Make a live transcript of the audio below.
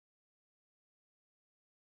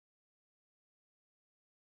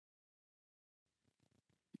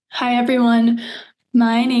Hi, everyone.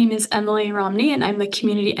 My name is Emily Romney, and I'm the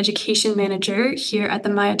Community Education Manager here at the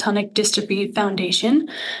Myotonic Dystrophy Foundation.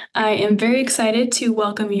 I am very excited to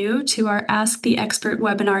welcome you to our Ask the Expert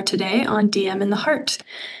webinar today on DM and the heart.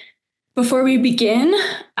 Before we begin,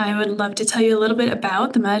 I would love to tell you a little bit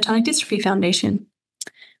about the Myotonic Dystrophy Foundation.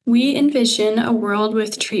 We envision a world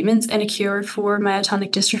with treatments and a cure for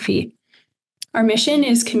myotonic dystrophy. Our mission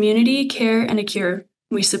is community, care, and a cure.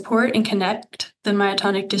 We support and connect the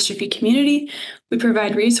myotonic dystrophy community. We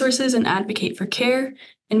provide resources and advocate for care,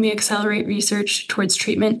 and we accelerate research towards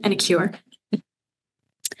treatment and a cure.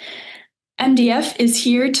 MDF is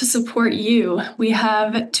here to support you. We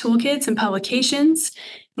have toolkits and publications,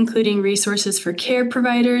 including resources for care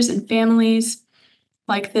providers and families,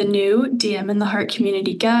 like the new DM and the Heart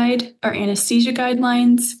Community Guide, our anesthesia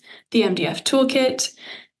guidelines, the MDF toolkit,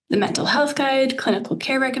 the mental health guide, clinical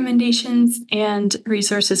care recommendations, and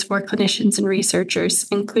resources for clinicians and researchers,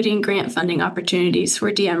 including grant funding opportunities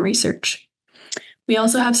for DM research. We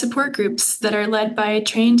also have support groups that are led by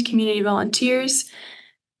trained community volunteers,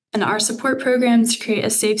 and our support programs create a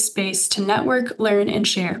safe space to network, learn, and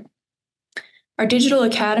share. Our digital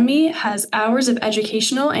academy has hours of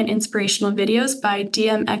educational and inspirational videos by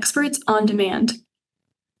DM experts on demand.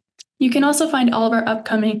 You can also find all of our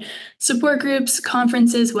upcoming support groups,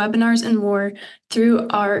 conferences, webinars, and more through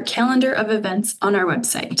our calendar of events on our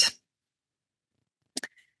website.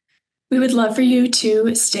 We would love for you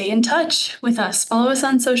to stay in touch with us. Follow us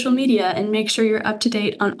on social media and make sure you're up to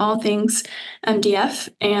date on all things MDF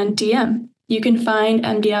and DM. You can find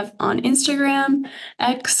MDF on Instagram,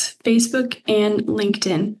 X, Facebook, and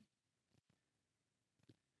LinkedIn.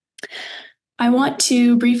 I want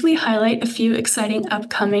to briefly highlight a few exciting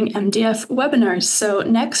upcoming MDF webinars. So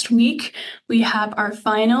next week, we have our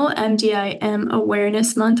final MDIM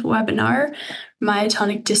Awareness Month webinar,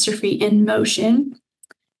 Myotonic Dystrophy in Motion.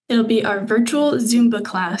 It'll be our virtual Zumba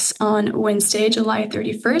class on Wednesday, July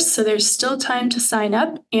 31st. So there's still time to sign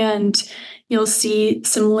up, and you'll see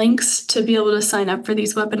some links to be able to sign up for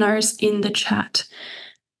these webinars in the chat.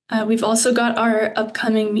 We've also got our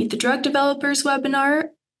upcoming Meet the Drug Developers webinar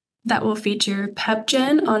that will feature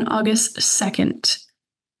PepGen on August 2nd.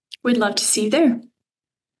 We'd love to see you there.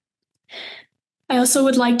 I also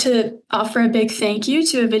would like to offer a big thank you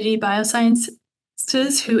to Avidity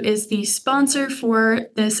Biosciences, who is the sponsor for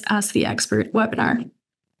this Ask the Expert webinar.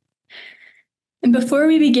 And before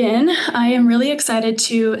we begin, I am really excited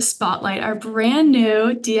to spotlight our brand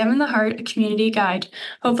new DM in the Heart Community Guide.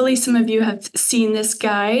 Hopefully some of you have seen this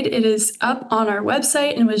guide. It is up on our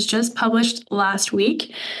website and was just published last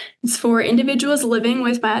week. It's for individuals living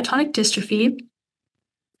with myotonic dystrophy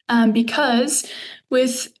because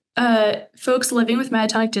with folks living with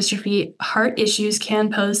myotonic dystrophy, heart issues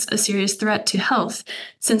can pose a serious threat to health.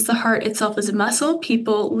 Since the heart itself is a muscle,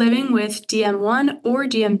 people living with DM1 or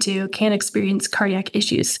DM2 can experience cardiac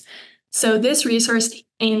issues. So this resource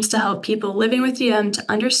aims to help people living with DM to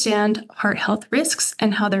understand heart health risks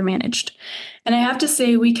and how they're managed. And I have to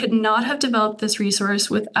say, we could not have developed this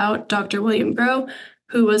resource without Dr. William Groh,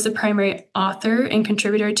 who was the primary author and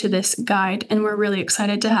contributor to this guide, and we're really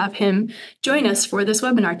excited to have him join us for this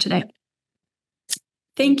webinar today.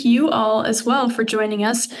 Thank you all as well for joining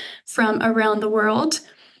us from around the world.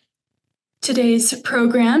 Today's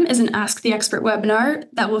program is an Ask the Expert webinar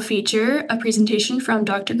that will feature a presentation from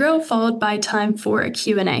Dr. Groh, followed by time for a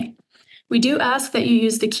Q&A. We do ask that you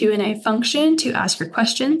use the Q&A function to ask your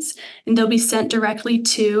questions, and they'll be sent directly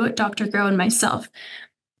to Dr. Groh and myself.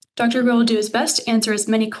 Dr. Groh will do his best to answer as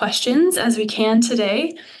many questions as we can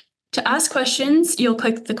today. To ask questions, you'll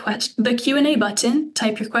click the Q&A button,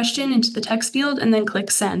 type your question into the text field, and then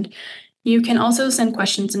click send. You can also send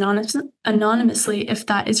questions anonymously if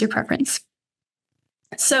that is your preference.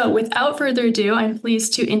 So without further ado, I'm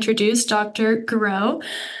pleased to introduce Dr. Groh.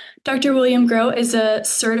 Dr. William Groh is a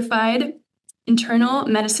certified internal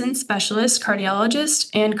medicine specialist, cardiologist,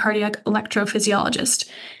 and cardiac electrophysiologist.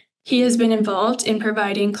 He has been involved in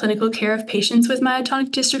providing clinical care of patients with myotonic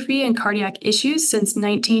dystrophy and cardiac issues since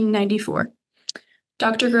 1994.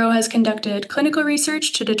 Dr. Groh has conducted clinical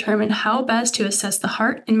research to determine how best to assess the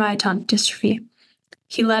heart in myotonic dystrophy.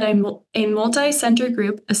 He led a multi-center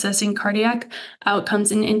group assessing cardiac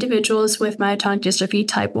outcomes in individuals with myotonic dystrophy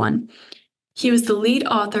type 1. He was the lead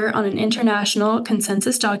author on an international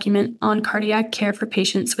consensus document on cardiac care for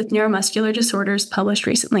patients with neuromuscular disorders published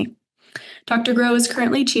recently. Dr. Groh is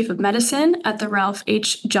currently Chief of Medicine at the Ralph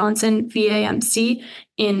H. Johnson VAMC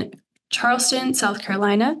in Charleston, South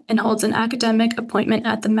Carolina, and holds an academic appointment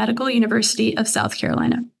at the Medical University of South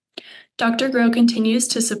Carolina. Dr. Groh continues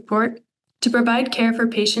to provide care for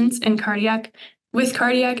patients with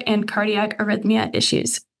cardiac and cardiac arrhythmia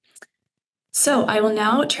issues. So I will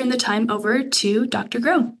now turn the time over to Dr.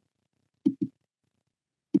 Groh.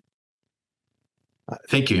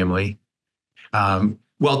 Thank you, Emily.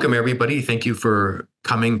 Welcome, everybody. Thank you for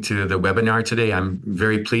coming to the webinar today. I'm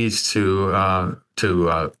very pleased to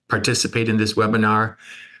participate in this webinar.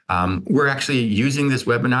 We're actually using this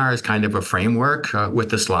webinar as kind of a framework with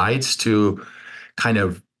the slides to kind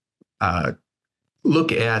of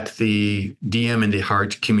look at the DM and the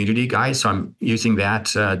heart community guide. So I'm using that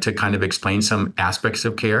to kind of explain some aspects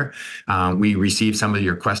of care. We received some of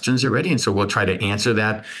your questions already, and so we'll try to answer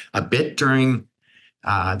that a bit during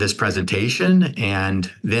this presentation,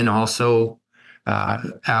 and then also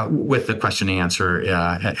with the question and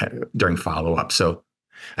answer during follow-up. So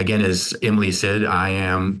again, as Emily said, I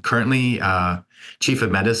am currently Chief of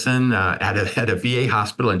Medicine at a VA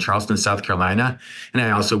hospital in Charleston, South Carolina, and I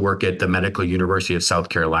also work at the Medical University of South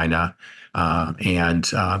Carolina and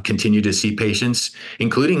continue to see patients,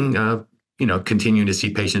 including continuing to see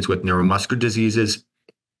patients with neuromuscular diseases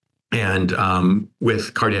and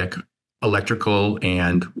with cardiac electrical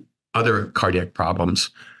and other cardiac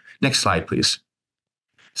problems. Next slide, please.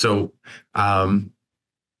 So I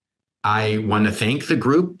want to thank the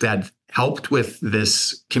group that helped with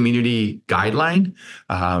this community guideline.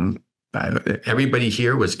 Everybody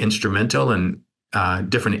here was instrumental in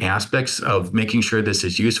different aspects of making sure this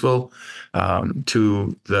is useful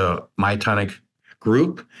to the Myotonic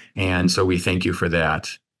group. And so we thank you for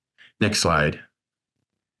that. Next slide.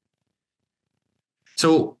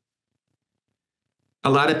 So a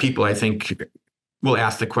lot of people, I think, will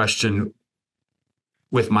ask the question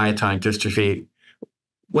with myotonic dystrophy,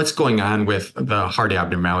 what's going on with the heart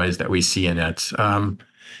abnormalities that we see in it?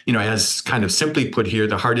 As kind of simply put here,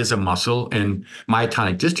 the heart is a muscle, and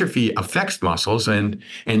myotonic dystrophy affects muscles, and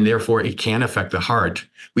therefore it can affect the heart.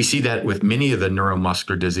 We see that with many of the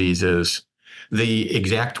neuromuscular diseases. The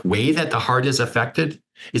exact way that the heart is affected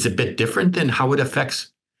is a bit different than how it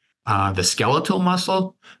affects the skeletal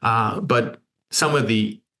muscle, but some of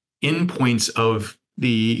the endpoints of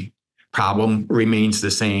the problem remains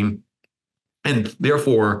the same. And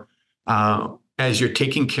therefore, as you're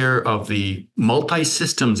taking care of the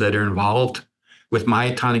multi-systems that are involved with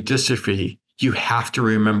myotonic dystrophy, you have to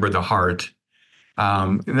remember the heart.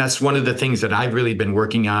 And that's one of the things that I've really been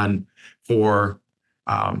working on for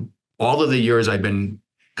all of the years I've been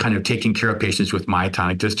kind of taking care of patients with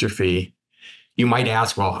myotonic dystrophy. You might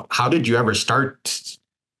ask, well, how did you ever start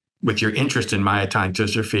with your interest in myotonic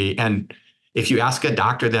dystrophy? And if you ask a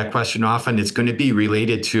doctor that question often, it's going to be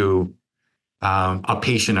related to a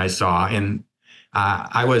patient I saw. And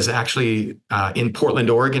I was actually in Portland,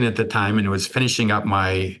 Oregon at the time, and was finishing up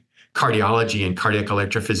my cardiology and cardiac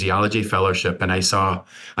electrophysiology fellowship. And I saw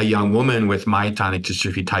a young woman with myotonic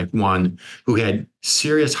dystrophy type 1 who had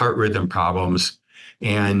serious heart rhythm problems.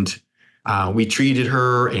 And we treated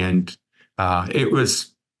her, and it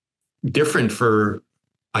was different for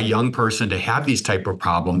a young person to have these type of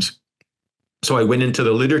problems. So I went into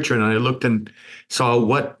the literature and I looked and saw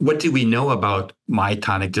what do we know about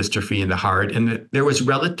myotonic dystrophy in the heart, and there was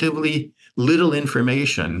relatively little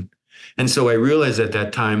information. And so I realized at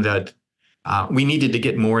that time that we needed to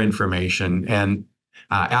get more information. And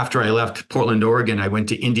after I left Portland, Oregon, I went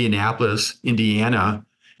to Indianapolis, Indiana,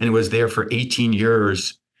 and was there for 18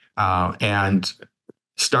 years and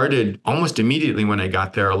started almost immediately when I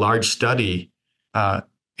got there a large study. That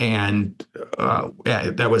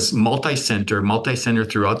was multi-center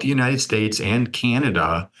throughout the United States and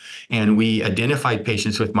Canada. And we identified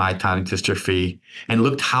patients with myotonic dystrophy and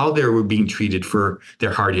looked how they were being treated for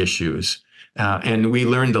their heart issues. And we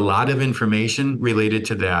learned a lot of information related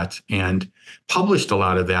to that and published a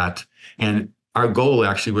lot of that. And our goal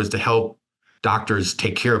actually was to help doctors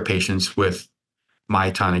take care of patients with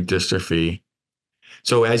myotonic dystrophy.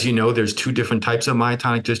 So as you know, there's two different types of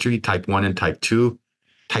myotonic dystrophy, type 1 and type 2.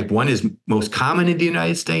 Type 1 is most common in the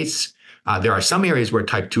United States. There are some areas where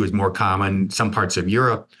type 2 is more common, some parts of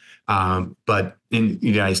Europe, but in the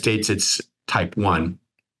United States, it's type 1.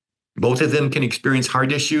 Both of them can experience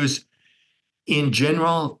heart issues. In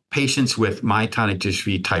general, patients with myotonic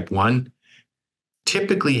dystrophy type 1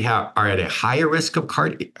 typically are at a higher risk of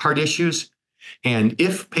heart issues. And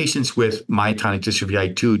if patients with myotonic dystrophy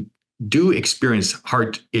type 2 do experience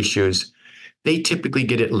heart issues, they typically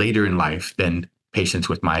get it later in life than patients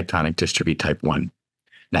with myotonic dystrophy type 1.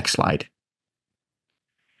 Next slide.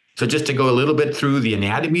 So just to go a little bit through the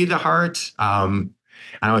anatomy of the heart, I don't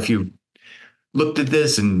know if you looked at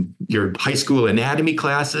this in your high school anatomy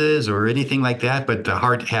classes or anything like that, but the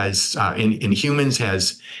heart has, in humans,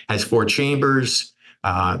 has 4 chambers,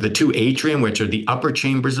 the 2 atrium, which are the upper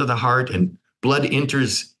chambers of the heart, and blood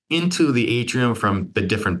enters into the atrium from the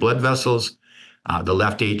different blood vessels. the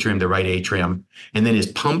left atrium, the right atrium, and then is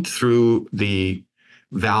pumped through the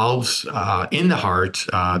valves in the heart,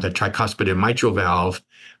 the tricuspid and mitral valve,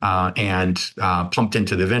 and pumped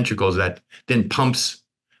into the ventricles that then pumps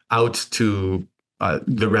out to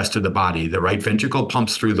the rest of the body. The right ventricle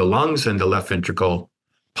pumps through the lungs, and the left ventricle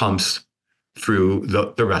pumps through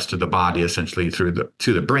the rest of the body, essentially to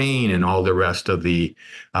the brain and all the rest of the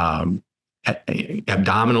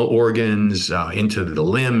abdominal organs, into the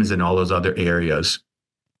limbs and all those other areas.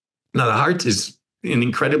 Now, the heart is an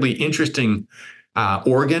incredibly interesting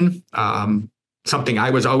organ, something I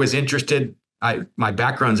was always interested. My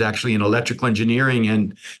background is actually in electrical engineering,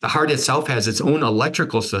 and the heart itself has its own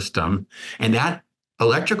electrical system, and that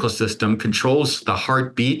electrical system controls the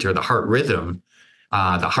heartbeat or the heart rhythm.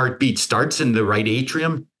 The heartbeat starts in the right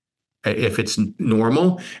atrium if it's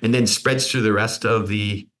normal, and then spreads through the rest of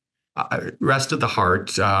the heart,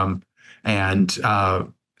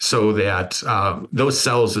 so that those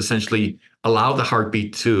cells essentially allow the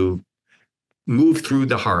heartbeat to move through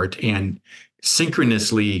the heart and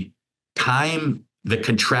synchronously time the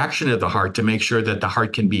contraction of the heart to make sure that the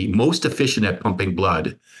heart can be most efficient at pumping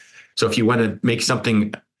blood. So if you want to make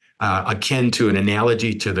something akin to an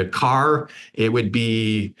analogy to the car, it would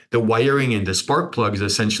be the wiring and the spark plugs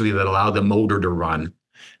essentially that allow the motor to run.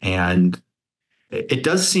 And it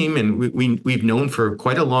does seem, and we've known for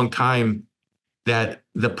quite a long time, that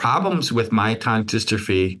the problems with myotonic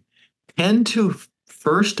dystrophy tend to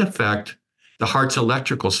first affect the heart's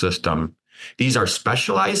electrical system. These are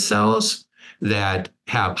specialized cells that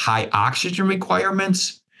have high oxygen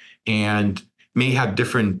requirements and may have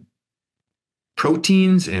different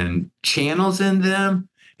proteins and channels in them.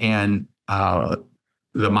 And the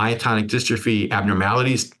myotonic dystrophy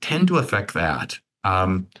abnormalities tend to affect that.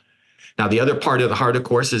 Now, the other part of the heart, of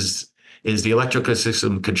course, is the electrical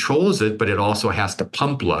system controls it, but it also has to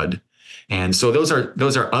pump blood. And so those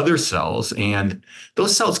are other cells, and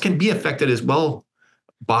those cells can be affected as well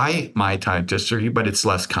by myotonic dystrophy, but it's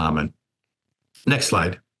less common. Next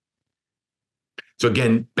slide. So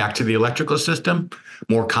again, back to the electrical system,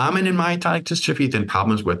 more common in myotonic dystrophy than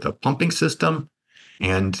problems with the pumping system.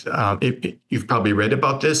 And you've probably read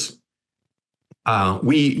about this.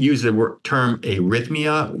 We use the term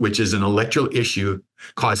arrhythmia, which is an electrical issue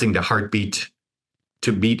causing the heartbeat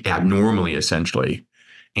to beat abnormally, essentially.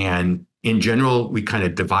 And in general, we kind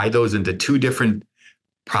of divide those into two different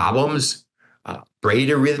problems: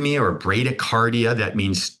 bradyarrhythmia or bradycardia. That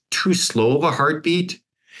means too slow of a heartbeat.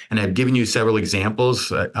 And I've given you several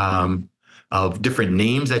examples of different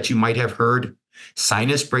names that you might have heard.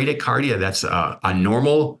 Sinus bradycardia, that's a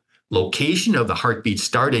normal location of the heartbeat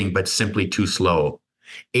starting, but simply too slow.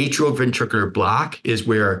 Atrioventricular block is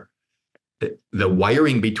where the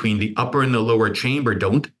wiring between the upper and the lower chamber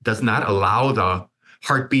does not allow the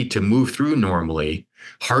heartbeat to move through normally.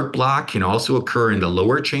 Heart block can also occur in the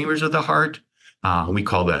lower chambers of the heart. We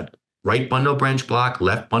call that right bundle branch block,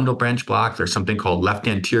 left bundle branch block. There's something called left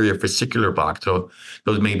anterior fascicular block. So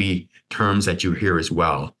those may be terms that you hear as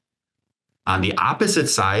well. On the opposite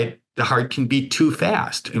side, the heart can beat too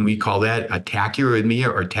fast, and we call that a tachyarrhythmia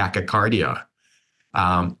or tachycardia.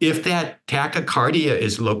 If that tachycardia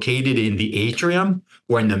is located in the atrium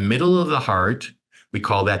or in the middle of the heart, we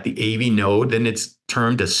call that the AV node, then it's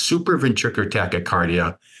termed a supraventricular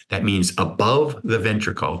tachycardia. That means above the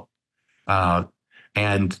ventricle.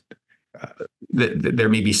 And there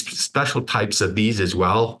may be special types of these as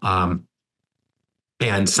well.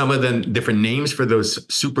 And some of the different names for those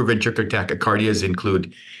supraventricular tachycardias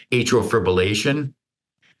include atrial fibrillation.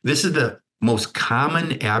 This is the most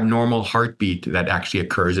common abnormal heartbeat that actually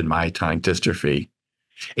occurs in myotonic dystrophy.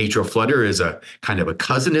 Atrial flutter is a kind of a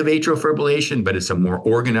cousin of atrial fibrillation, but it's a more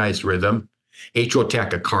organized rhythm. Atrial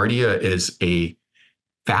tachycardia is a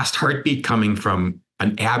fast heartbeat coming from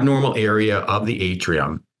an abnormal area of the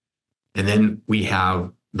atrium. And then we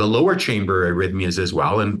have the lower chamber arrhythmias as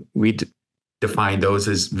well, and we define those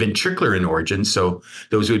as ventricular in origin. So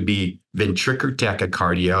those would be ventricular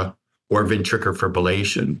tachycardia or ventricular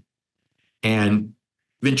fibrillation. And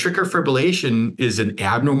ventricular fibrillation is an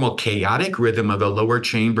abnormal chaotic rhythm of the lower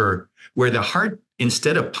chamber where the heart,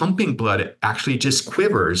 instead of pumping blood, actually just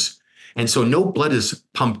quivers. And so no blood is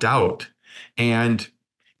pumped out. And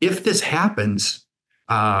if this happens,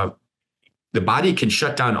 the body can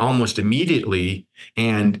shut down almost immediately.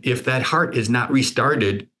 And if that heart is not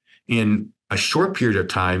restarted in a short period of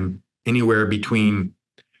time, anywhere between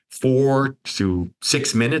 4 to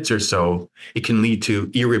 6 minutes or so, it can lead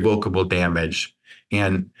to irrevocable damage.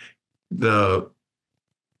 And the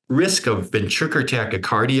risk of ventricular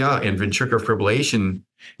tachycardia and ventricular fibrillation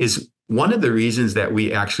is one of the reasons that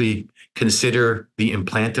we actually consider the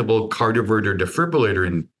implantable cardioverter defibrillator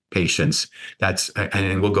in patients.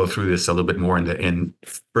 And we'll go through this a little bit more in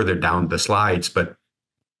further down the slides, but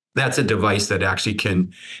that's a device that actually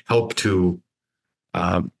can help to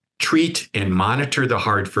treat and monitor the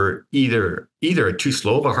heart for either too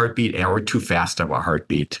slow of a heartbeat or too fast of a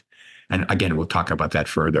heartbeat. And again, we'll talk about that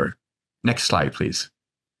further. Next slide, please.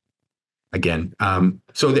 Again,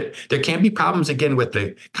 so there can be problems again with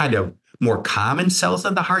the kind of more common cells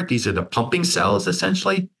of the heart. These are the pumping cells,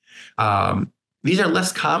 essentially. These are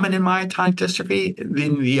less common in myotonic dystrophy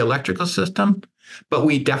than the electrical system, but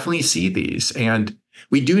we definitely see these. And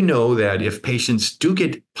we do know that if patients do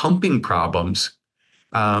get pumping problems,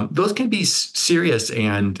 those can be serious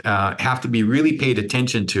and have to be really paid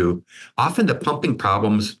attention to. Often the pumping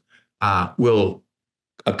problems will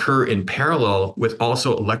occur in parallel with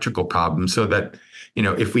also electrical problems, so that,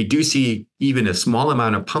 if we do see even a small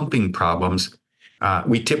amount of pumping problems,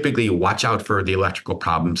 we typically watch out for the electrical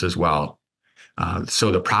problems as well.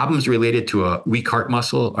 So the problems related to a weak heart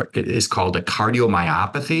muscle is called a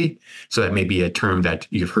cardiomyopathy. So that may be a term that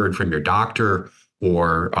you've heard from your doctor,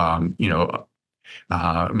 or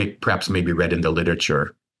perhaps maybe read in the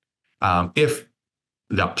literature. If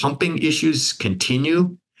the pumping issues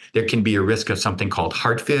continue, there can be a risk of something called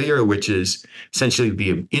heart failure, which is essentially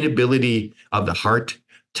the inability of the heart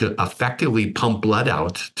to effectively pump blood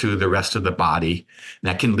out to the rest of the body. And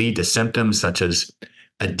that can lead to symptoms such as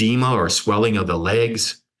edema or swelling of the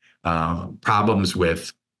legs, problems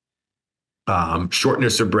with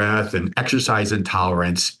shortness of breath and exercise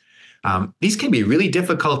intolerance. These can be really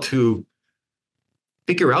difficult to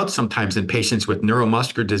figure out sometimes in patients with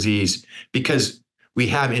neuromuscular disease, because we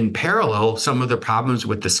have in parallel some of the problems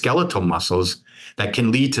with the skeletal muscles that can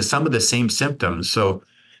lead to some of the same symptoms. So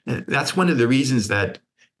that's one of the reasons that,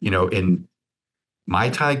 in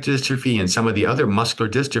myotonic dystrophy and some of the other muscular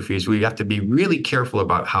dystrophies, we have to be really careful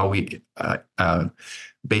about how we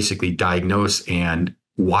basically diagnose and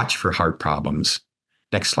watch for heart problems.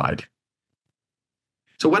 Next slide.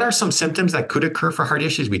 So what are some symptoms that could occur for heart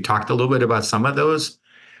issues? We talked a little bit about some of those,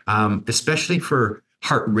 especially for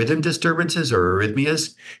heart rhythm disturbances or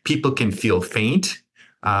arrhythmias. People can feel faint.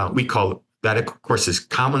 We call that, of course, is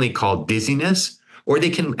commonly called dizziness, or they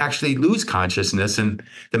can actually lose consciousness. And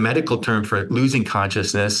the medical term for losing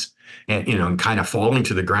consciousness and kind of falling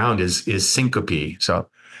to the ground is syncope. So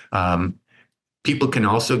people can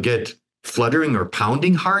also get fluttering or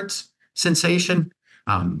pounding heart sensation.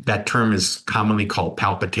 That term is commonly called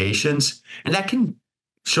palpitations, and that can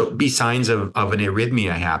be signs of an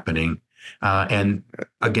arrhythmia happening. And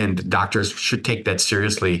again, the doctors should take that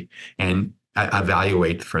seriously and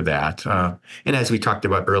evaluate for that. And as we talked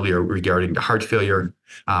about earlier regarding the heart failure,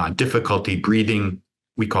 difficulty breathing,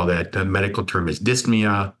 we call that, the medical term is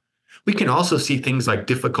dyspnea. We can also see things like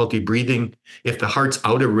difficulty breathing if the heart's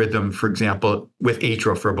out of rhythm, for example, with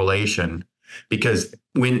atrial fibrillation. Because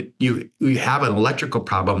when you have an electrical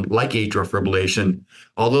problem like atrial fibrillation,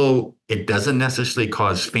 although it doesn't necessarily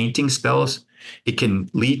cause fainting spells, it can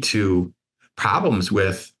lead to problems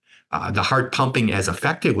with the heart pumping as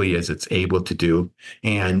effectively as it's able to do,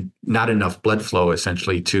 and not enough blood flow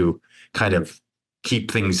essentially to kind of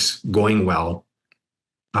keep things going well,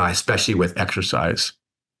 especially with exercise.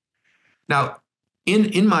 Now, in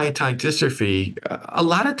myotonic dystrophy, a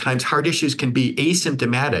lot of times heart issues can be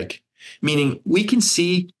asymptomatic, meaning we can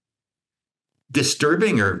see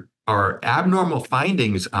disturbing or abnormal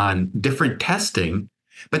findings on different testing,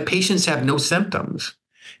 but patients have no symptoms.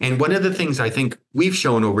 And one of the things I think we've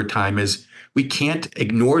shown over time is we can't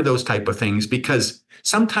ignore those type of things, because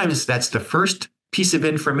sometimes that's the first piece of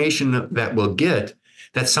information that we'll get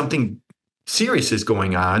that something serious is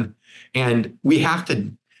going on, and we have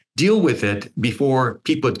to deal with it before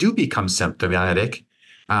people do become symptomatic,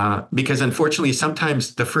 because unfortunately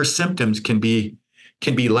sometimes the first symptoms can be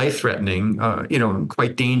life-threatening,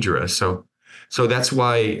 quite dangerous. So that's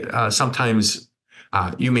why sometimes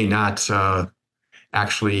you may not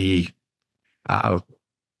actually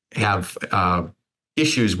have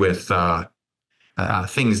issues with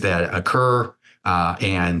things that occur,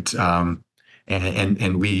 and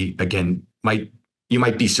we again you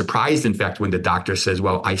might be surprised, in fact, when the doctor says,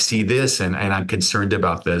 "Well, I see this, and I'm concerned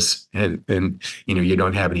about this," and you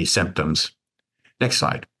don't have any symptoms. Next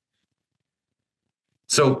slide.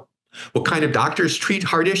 So, what kind of doctors treat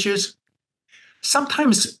heart issues?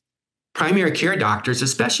 Sometimes primary care doctors,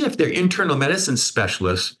 especially if they're internal medicine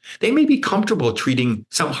specialists, they may be comfortable treating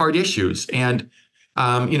some heart issues. And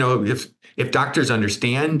if doctors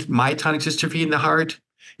understand myotonic dystrophy in the heart,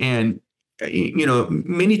 and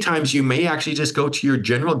many times you may actually just go to your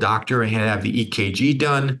general doctor and have the EKG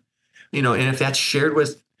done. And if that's shared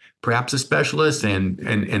with perhaps a specialist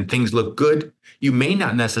and things look good, you may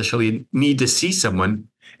not necessarily need to see someone,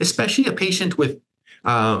 especially a patient with,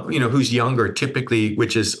 who's younger typically,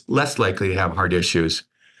 which is less likely to have heart issues.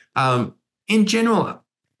 In general,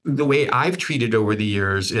 the way I've treated over the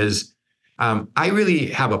years is I really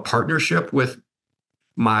have a partnership with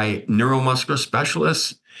my neuromuscular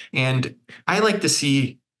specialists, and I like to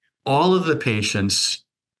see all of the patients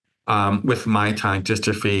with myotonic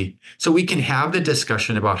dystrophy so we can have the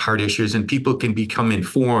discussion about heart issues and people can become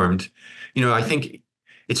informed. I think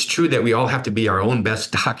it's true that we all have to be our own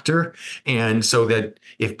best doctor. And so that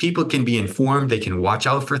if people can be informed, they can watch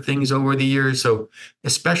out for things over the years. So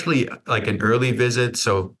especially like an early visit.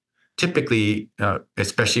 So typically,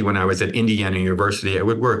 especially when I was at Indiana University, I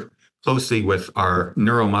would work closely with our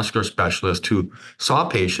neuromuscular specialist who saw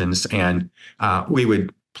patients, and we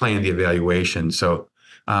would plan the evaluation. So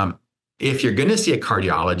if you're going to see a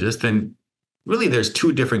cardiologist, then really there's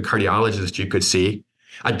two different cardiologists you could see.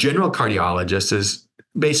 A general cardiologist is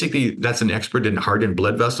basically, that's an expert in heart and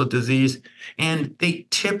blood vessel disease, and they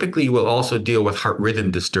typically will also deal with heart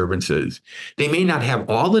rhythm disturbances. They may not have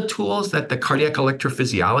all the tools that the cardiac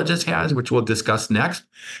electrophysiologist has, which we'll discuss next,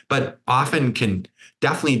 but often can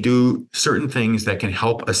definitely do certain things that can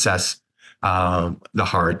help assess the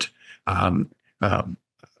heart.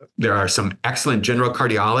 There are some excellent general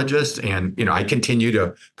cardiologists, and I continue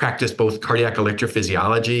to practice both cardiac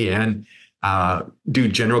electrophysiology and do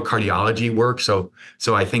general cardiology work. So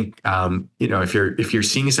I think if you're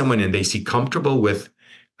seeing someone and they seem comfortable with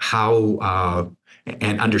how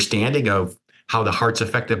and understanding of how the heart's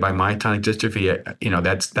affected by myotonic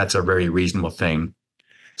dystrophy, that's a very reasonable thing.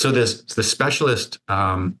 So the specialist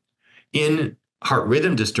in heart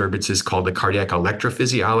rhythm disturbance is called the cardiac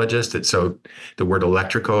electrophysiologist. So the word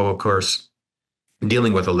electrical, of course,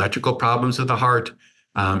 dealing with electrical problems of the heart.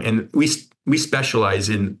 And we specialize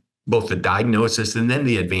in both the diagnosis and then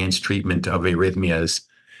the advanced treatment of arrhythmias.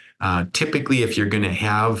 Typically, if you're going to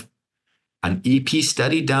have an EP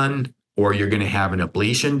study done or you're going to have an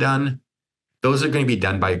ablation done, those are going to be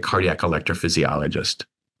done by a cardiac electrophysiologist.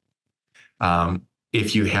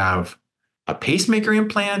 If you have a pacemaker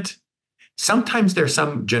implant, sometimes there's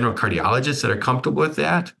some general cardiologists that are comfortable with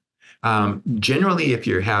that. Generally, if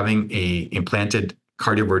you're having a implanted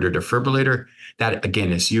cardioverter defibrillator, that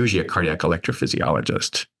again is usually a cardiac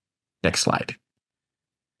electrophysiologist. Next slide.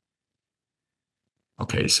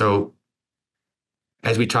 Okay, so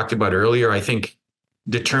as we talked about earlier, I think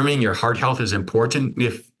determining your heart health is important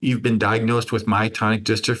if you've been diagnosed with myotonic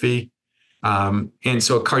dystrophy. And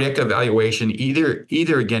so a cardiac evaluation, either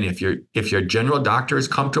again, if your general doctor is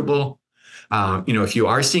comfortable, if you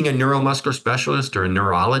are seeing a neuromuscular specialist or a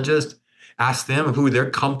neurologist, ask them who they're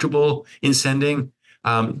comfortable in sending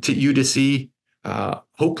to you to see.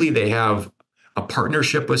 Hopefully they have a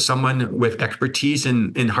partnership with someone with expertise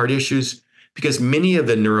in heart issues, because many of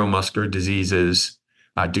the neuromuscular diseases,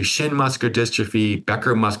 Duchenne muscular dystrophy,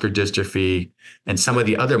 Becker muscular dystrophy, and some of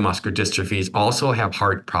the other muscular dystrophies also have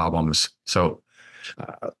heart problems. So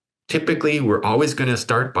typically, we're always going to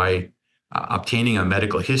start by obtaining a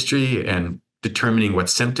medical history and determining what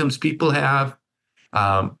symptoms people have.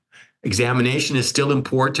 Examination is still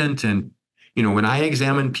important. And, when I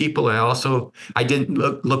examine people, I didn't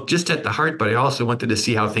look just at the heart, but I also wanted to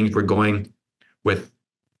see how things were going with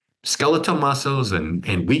skeletal muscles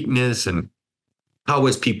and weakness, and how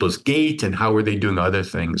was people's gait and how were they doing other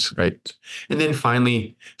things, right? And then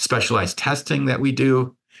finally, specialized testing that we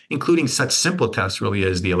do, including such simple tests really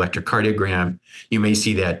as the electrocardiogram. You may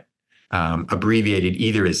see that abbreviated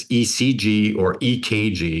either as ECG or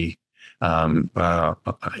EKG.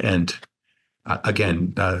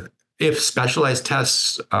 Again, if specialized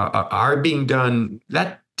tests are being done,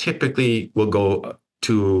 that typically will go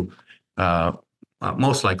to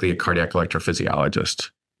most likely a cardiac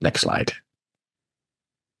electrophysiologist. Next slide.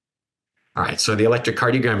 All right, so the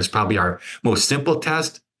electrocardiogram is probably our most simple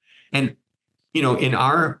test. And, in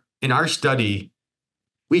our study,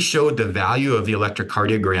 we showed the value of the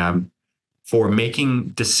electrocardiogram for making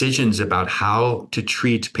decisions about how to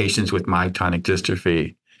treat patients with myotonic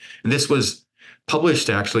dystrophy. And this was published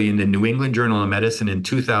actually in the New England Journal of Medicine in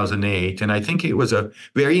 2008. And I think it was a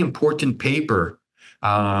very important paper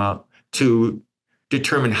to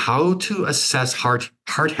determine how to assess heart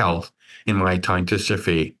health in myotonic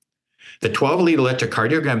dystrophy. The 12-lead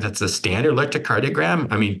electrocardiogram, that's the standard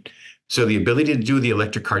electrocardiogram. So the ability to do the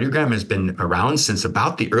electrocardiogram has been around since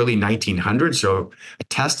about the early 1900s, so a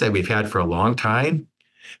test that we've had for a long time.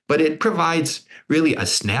 but it provides really a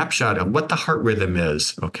snapshot of what the heart rhythm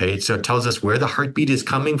is. Okay. So it tells us where the heartbeat is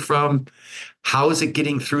coming from, how is it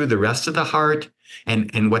getting through the rest of the heart,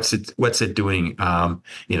 and what's it doing?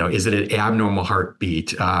 Is it an abnormal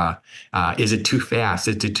heartbeat? Is it too fast?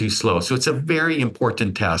 Is it too slow? So it's a very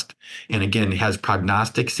important test. And again, it has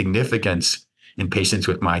prognostic significance in patients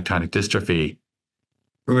with myotonic dystrophy.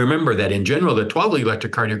 Remember that in general, the 12-lead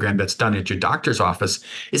electrocardiogram that's done at your doctor's office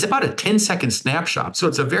is about a 10-second snapshot. So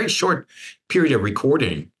it's a very short period of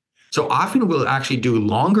recording. So often we'll actually do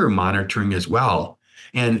longer monitoring as well.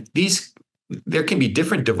 And there can be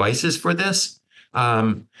different devices for this.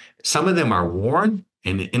 Some of them are worn.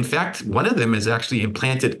 And in fact, one of them is actually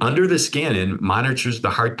implanted under the skin and monitors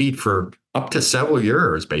the heartbeat for up to several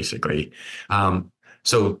years, basically.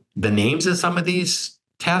 So the names of some of these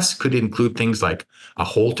tests could include things like a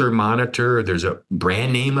Holter monitor. There's a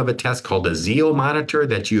brand name of a test called a Zeo monitor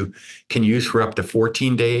that you can use for up to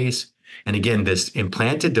 14 days. And again, this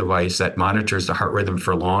implanted device that monitors the heart rhythm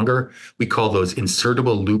for longer, we call those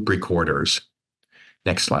insertable loop recorders.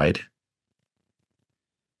 Next slide.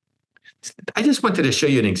 I just wanted to show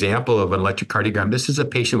you an example of an electrocardiogram. This is a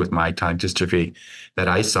patient with myotonic dystrophy that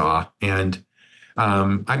I saw. And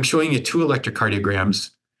I'm showing you two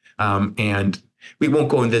electrocardiograms. And we won't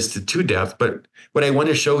go into this to depth, but what I want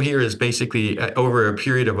to show here is basically over a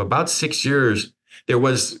period of about 6 years, there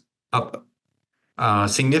was a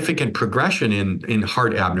significant progression in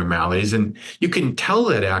heart abnormalities. And you can tell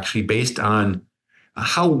that actually based on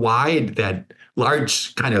how wide that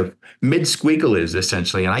large kind of mid squiggle is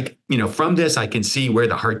essentially. And from this, I can see where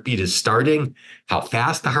the heartbeat is starting, how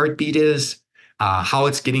fast the heartbeat is, how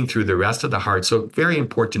it's getting through the rest of the heart. So very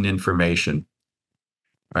important information.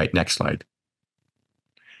 All right, next slide.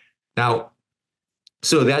 Now,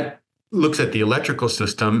 so that looks at the electrical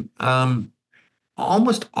system.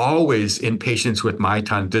 Almost always in patients with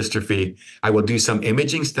myotonic dystrophy, I will do some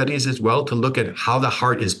imaging studies as well to look at how the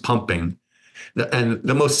heart is pumping. And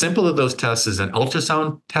the most simple of those tests is an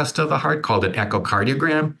ultrasound test of the heart called an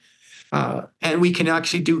echocardiogram. And we can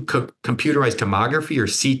actually do computerized tomography or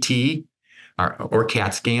CT or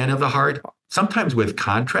CAT scan of the heart, sometimes with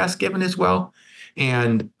contrast given as well.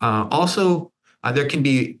 And also, there can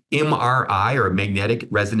be MRI or magnetic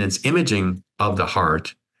resonance imaging of the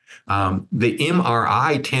heart. The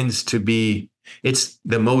MRI tends to be, it's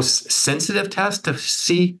the most sensitive test to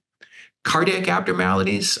see cardiac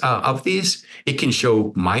abnormalities of these. It can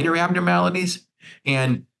show minor abnormalities,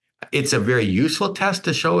 and it's a very useful test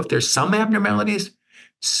to show if there's some abnormalities.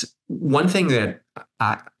 One thing that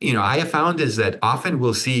I have found is that often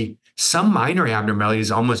we'll see some minor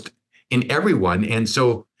abnormalities almost in everyone. And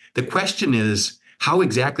so the question is how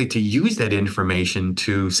exactly to use that information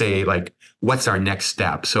to say, like, what's our next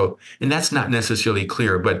step? So, and that's not necessarily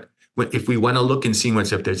clear, but if we want to look and see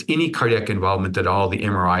if there's any cardiac involvement at all, the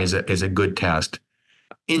MRI is a good test.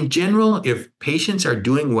 In general, if patients are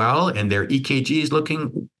doing well and their EKG is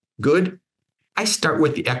looking good, I start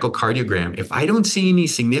with the echocardiogram. If I don't see any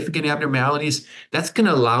significant abnormalities, that's going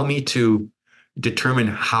to allow me to determine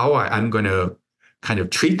how I'm going to kind of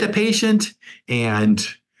treat the patient and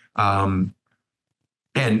how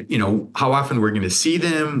often we're going to see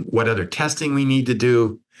them, what other testing we need to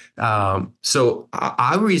do. So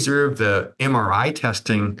I reserve the MRI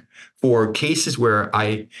testing for cases where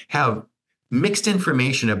I have mixed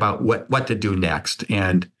information about what to do next.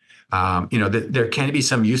 And, there can be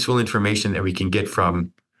some useful information that we can get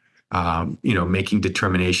from, making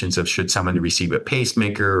determinations of should someone receive a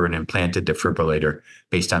pacemaker or an implanted defibrillator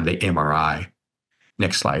based on the MRI.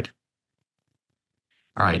 Next slide.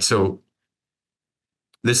 All right. So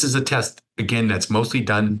this is a test, again, that's mostly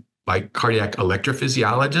done by cardiac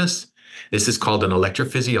electrophysiologists. This is called an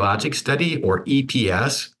electrophysiologic study, or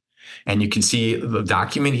EPS. And you can see the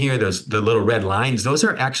document here, the little red lines. Those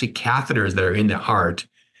are actually catheters that are in the heart.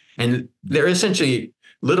 And they're essentially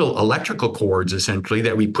little electrical cords, essentially,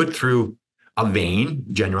 that we put through a vein,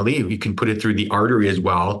 generally. You can put it through the artery as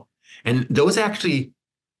well. And those actually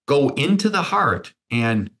go into the heart.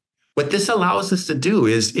 And what this allows us to do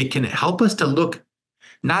is it can help us to look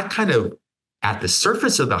not kind of at the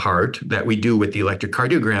surface of the heart that we do with the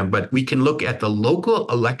electrocardiogram, but we can look at the local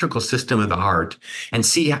electrical system of the heart and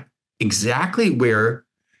see exactly where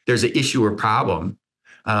there's an issue or problem.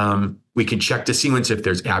 We can check to see if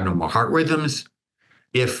there's abnormal heart rhythms.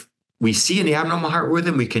 If we see an abnormal heart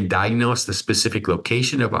rhythm, we can diagnose the specific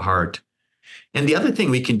location of a heart. And the other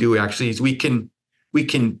thing we can do actually is we can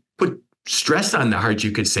put stress on the heart,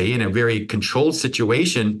 you could say, in a very controlled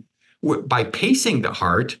situation by pacing the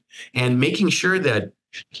heart and making sure that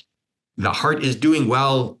the heart is doing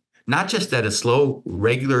well, not just at a slow,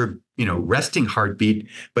 regular, resting heartbeat,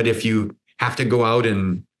 but if you have to go out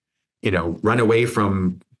and, run away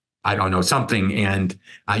from, I don't know, something, and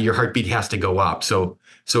your heartbeat has to go up. So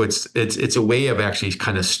it's a way of actually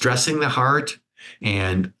kind of stressing the heart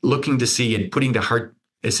and looking to see and putting the heart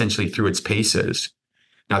essentially through its paces.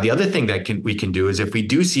 Now, the other thing that we can do is if we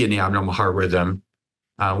do see an abnormal heart rhythm,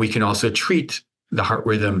 we can also treat the heart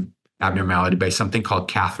rhythm abnormality by something called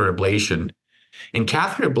catheter ablation. And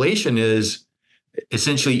catheter ablation is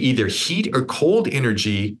essentially either heat or cold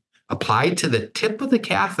energy applied to the tip of the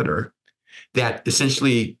catheter that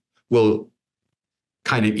essentially will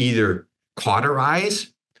kind of either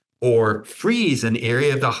cauterize or freeze an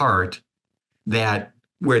area of the heart that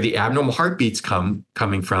where the abnormal heartbeats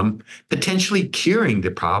coming from, potentially curing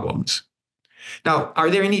the problems. Now, are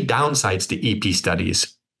there any downsides to EP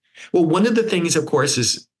studies? Well, one of the things, of course,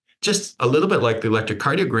 is just a little bit like the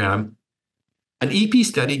electrocardiogram. An EP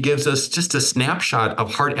study gives us just a snapshot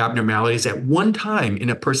of heart abnormalities at one time in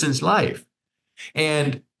a person's life.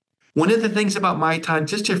 And one of the things about myotonic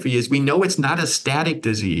dystrophy is we know it's not a static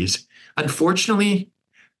disease. Unfortunately,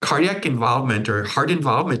 cardiac involvement or heart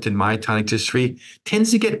involvement in myotonic dystrophy tends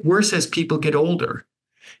to get worse as people get older.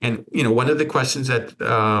 And one of the questions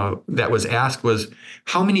that was asked was,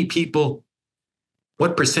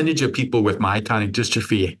 what percentage of people with myotonic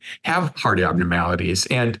dystrophy have heart abnormalities?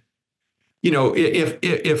 And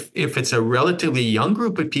if it's a relatively young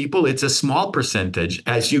group of people, it's a small percentage.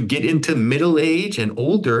 As you get into middle age and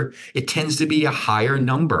older, it tends to be a higher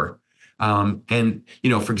number. And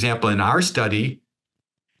for example, in our study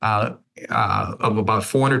of about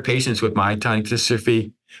 400 patients with myotonic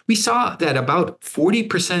dystrophy, we saw that about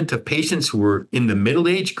 40% of patients who were in the middle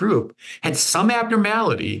age group had some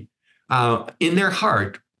abnormality in their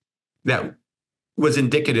heart that was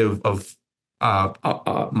indicative of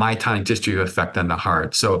myotonic dystrophy effect on the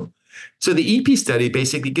heart. So the EP study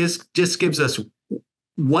basically just gives us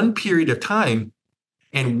one period of time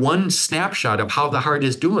and one snapshot of how the heart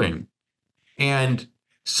is doing. And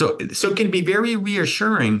so it can be very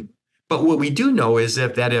reassuring. But what we do know is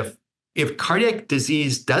that if cardiac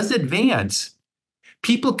disease does advance,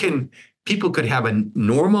 people could have a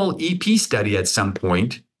normal EP study at some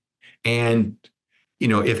point. And,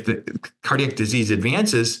 if the cardiac disease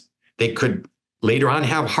advances, they could later on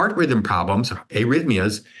have heart rhythm problems,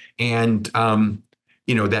 arrhythmias, and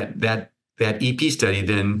that EP study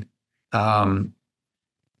then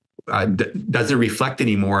doesn't reflect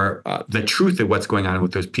anymore the truth of what's going on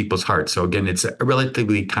with those people's hearts. So again, it's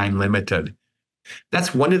relatively time limited.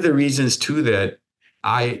 That's one of the reasons too that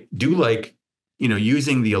I do like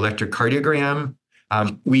using the electrocardiogram.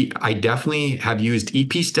 I definitely have used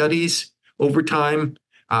EP studies over time.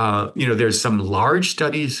 There's some large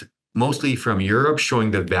studies, mostly from Europe,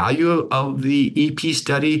 showing the value of the EP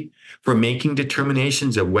study for making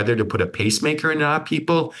determinations of whether to put a pacemaker or not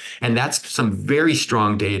people. And that's some very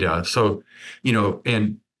strong data. So,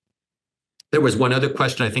 and there was one other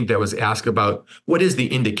question I think that was asked about what is the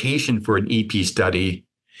indication for an EP study?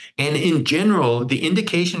 And in general, the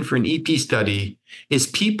indication for an EP study is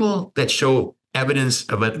people that show evidence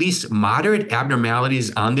of at least moderate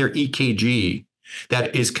abnormalities on their EKG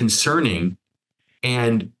that is concerning,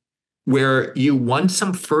 and where you want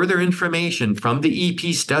some further information from the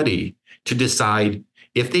EP study to decide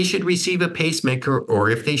if they should receive a pacemaker or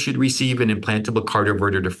if they should receive an implantable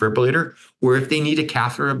cardioverter defibrillator or if they need a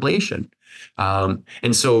catheter ablation.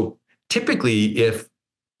 And so typically if,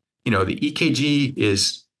 the EKG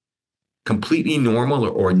is completely normal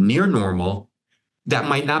or near normal, that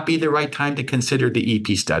might not be the right time to consider the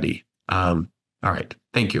EP study. All right,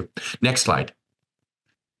 thank you. Next slide.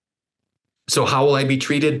 So how will I be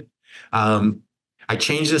treated? I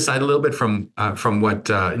changed this slide a little bit from what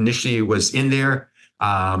initially was in there.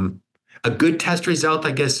 A good test result,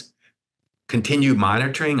 I guess, continued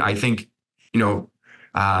monitoring. I think, if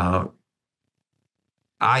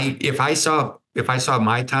I saw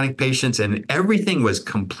myotonic patients and everything was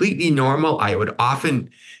completely normal, I would often,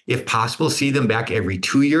 if possible, see them back every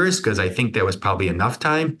 2 years because I think that was probably enough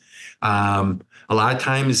time. A lot of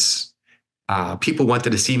times, people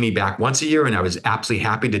wanted to see me back once a year, and I was absolutely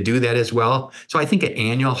happy to do that as well. So I think an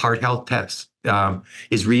annual heart health test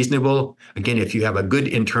is reasonable. Again, if you have a good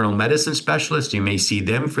internal medicine specialist, you may see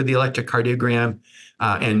them for the electrocardiogram,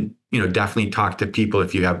 and definitely talk to people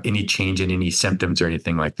if you have any change in any symptoms or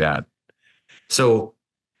anything like that. So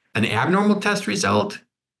an abnormal test result,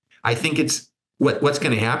 I think it's what's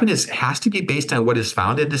going to happen is has to be based on what is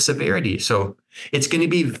found in the severity. So it's going to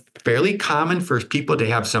be fairly common for people to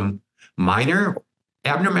have some minor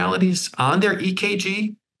abnormalities on their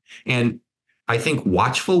EKG. And I think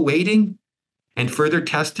watchful waiting and further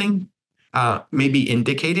testing may be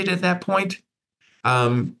indicated at that point.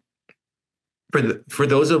 For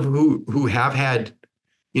those of who have had,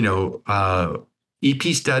 EP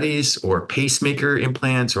studies or pacemaker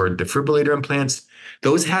implants or defibrillator implants,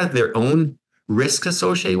 those have their own risks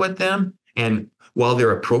associated with them. And while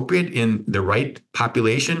they're appropriate in the right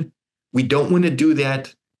population, we don't want to do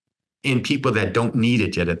that in people that don't need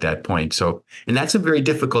it yet at that point. So, and that's a very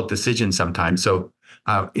difficult decision sometimes. So,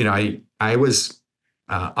 I was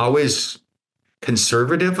always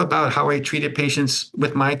conservative about how I treated patients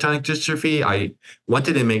with myotonic dystrophy. I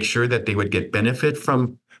wanted to make sure that they would get benefit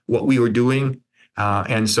from what we were doing.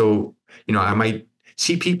 And so, I might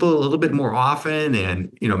see people a little bit more often,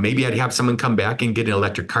 and, maybe I'd have someone come back and get an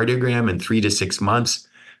electrocardiogram in 3 to 6 months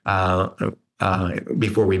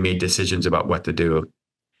before we made decisions about what to do.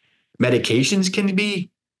 Medications can be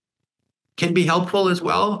helpful as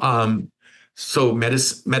well. So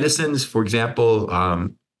medicines, for example,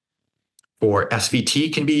 for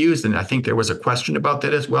SVT can be used. And I think there was a question about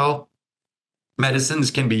that as well. Medicines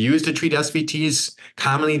can be used to treat SVTs.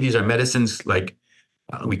 Commonly, these are medicines like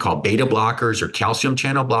we call beta blockers or calcium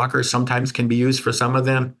channel blockers. Sometimes can be used for some of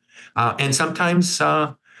them. And sometimes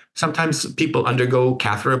people undergo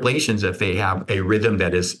catheter ablations if they have a rhythm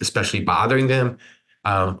that is especially bothering them.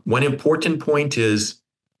 One important point is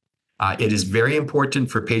it is very important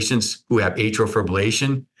for patients who have atrial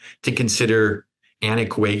fibrillation to consider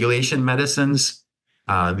anticoagulation medicines.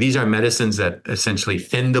 These are medicines that essentially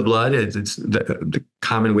thin the blood. It's the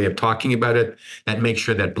common way of talking about it, that make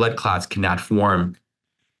sure that blood clots cannot form.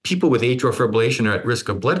 People with atrial fibrillation are at risk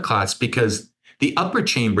of blood clots because the upper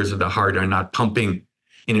chambers of the heart are not pumping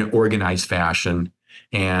in an organized fashion.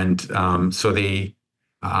 And so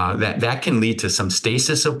that can lead to some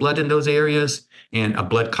stasis of blood in those areas, and a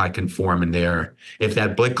blood clot can form in there. If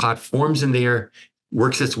that blood clot forms in there,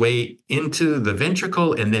 works its way into the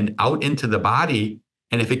ventricle and then out into the body,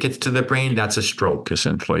 and if it gets to the brain, that's a stroke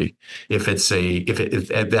essentially. If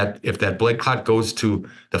that blood clot goes to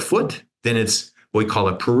the foot, then it's what we call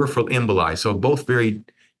a peripheral emboli. So both very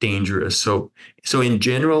dangerous. So in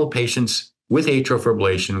general, patients with atrial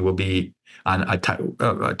fibrillation will be on a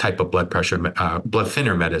type of blood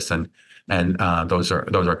thinner medicine, and those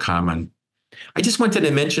are common. I just wanted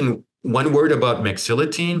to mention one word about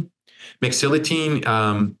mexiletine.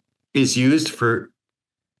 Mexiletine is used for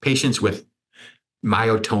patients with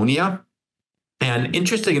myotonia, and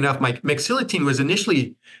interesting enough, mexiletine was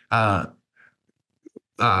initially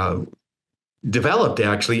developed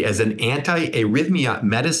actually as an anti-arrhythmia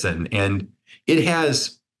medicine, and it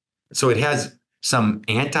has some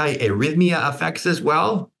anti-arrhythmia effects as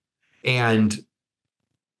well. And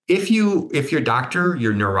if your doctor,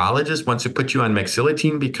 your neurologist wants to put you on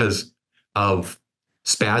mexiletine because of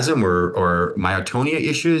spasm or myotonia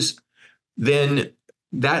issues, then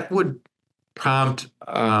that would prompt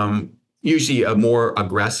usually a more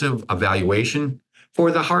aggressive evaluation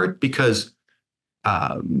for the heart, because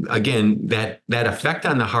again, that effect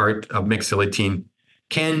on the heart of mexiletine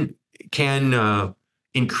can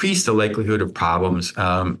increase the likelihood of problems.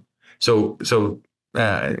 But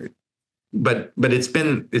it's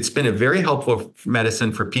been a very helpful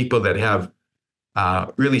medicine for people that have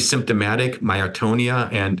really symptomatic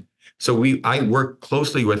myotonia, and so I work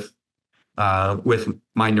closely with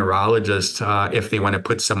my neurologist if they want to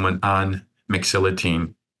put someone on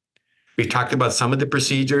mexiletine. We talked about some of the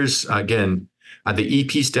procedures. Again, the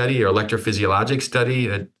EP study or electrophysiologic study,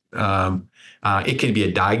 it can be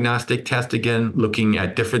a diagnostic test, again, looking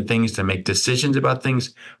at different things to make decisions about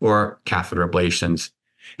things, or catheter ablations.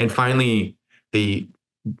 And finally, the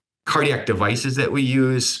cardiac devices that we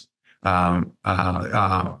use are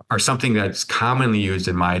something that's commonly used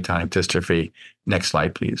in myotonic dystrophy. Next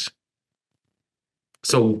slide, please.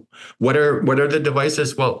 So what are the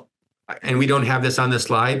devices? Well, and we don't have this on the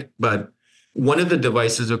slide, but one of the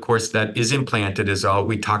devices, of course, that is implanted is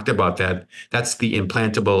we talked about that. That's the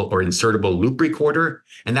implantable or insertable loop recorder.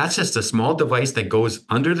 And that's just a small device that goes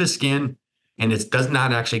under the skin, and it does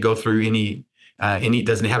not actually go through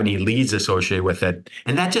doesn't have any leads associated with it.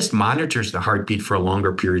 And that just monitors the heartbeat for a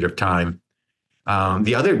longer period of time.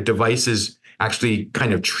 The other devices actually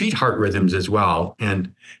kind of treat heart rhythms as well.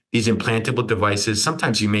 And these implantable devices,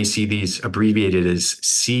 sometimes you may see these abbreviated as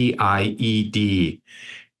CIED,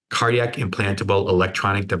 cardiac implantable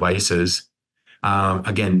electronic devices.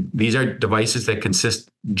 Again, these are devices that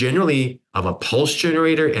consist generally of a pulse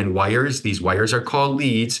generator and wires. These wires are called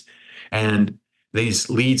leads, and these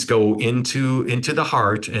leads go into the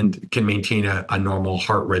heart and can maintain a normal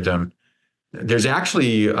heart rhythm. There's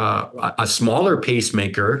actually a smaller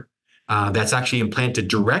pacemaker that's actually implanted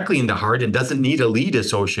directly in the heart and doesn't need a lead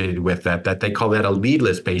associated with that they call that a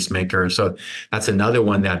leadless pacemaker. So that's another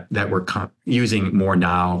one that we're using more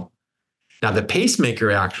now. Now the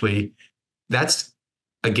pacemaker actually, that's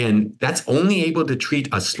only able to treat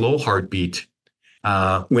a slow heartbeat.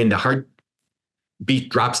 When the heartbeat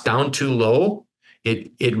drops down too low,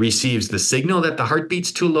 it receives the signal that the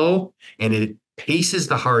heartbeat's too low, and it paces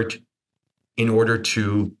the heart in order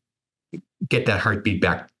to get that heartbeat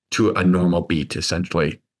back to a normal beat,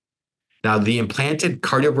 essentially. Now, the implanted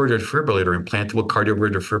cardioverter defibrillator, implantable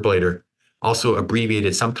cardioverter defibrillator, also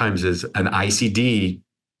abbreviated sometimes as an ICD,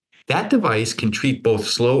 that device can treat both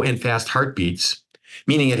slow and fast heartbeats,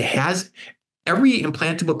 meaning it has every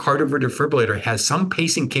implantable cardioverter defibrillator has some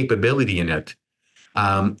pacing capability in it,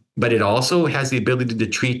 but it also has the ability to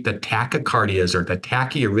treat the tachycardias or the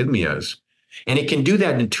tachyarrhythmias. And it can do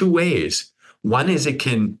that in two ways. One is it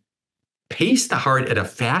can pace the heart at a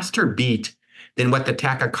faster beat than what the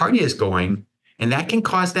tachycardia is going, and that can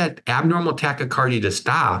cause that abnormal tachycardia to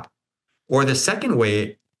stop. Or the second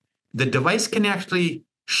way, the device can actually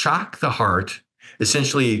shock the heart,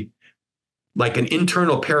 essentially like an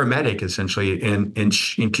internal paramedic, essentially, and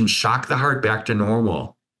can shock the heart back to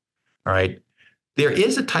normal. All right. There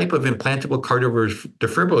is a type of implantable cardioverter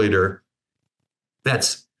defibrillator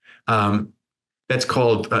that's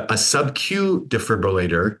called a sub-Q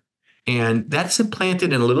defibrillator. And that's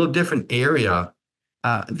implanted in a little different area.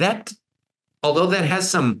 Although that has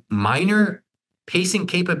some minor pacing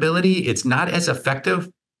capability, it's not as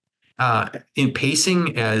effective in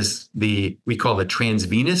pacing as we call the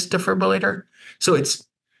transvenous defibrillator. So it's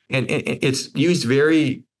used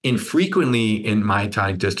very infrequently in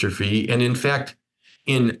myotonic dystrophy. And in fact,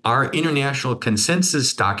 in our international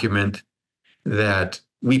consensus document that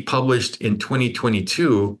we published in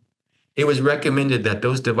 2022, it was recommended that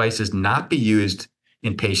those devices not be used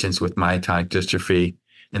in patients with myotonic dystrophy,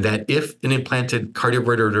 and that if an implanted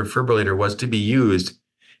cardioverter defibrillator was to be used,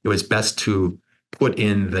 it was best to put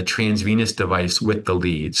in the transvenous device with the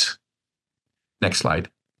leads. Next slide.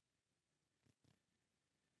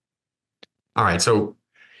 All right, so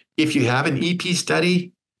if you have an EP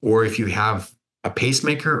study or if you have a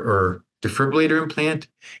pacemaker or defibrillator implant,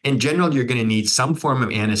 in general, you're going to need some form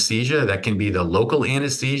of anesthesia. That can be the local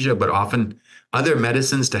anesthesia, but often other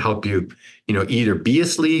medicines to help you, either be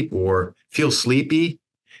asleep or feel sleepy.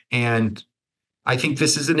 And I think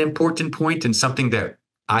this is an important point, and something that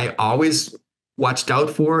I always watched out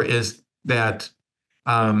for is that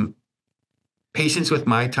patients with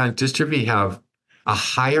myotonic dystrophy have a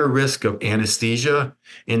higher risk of anesthesia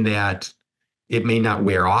in that it may not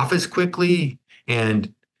wear off as quickly.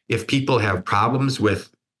 And if people have problems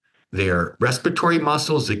with their respiratory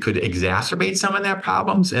muscles, it could exacerbate some of that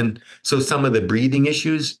problems. And so some of the breathing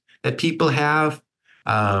issues that people have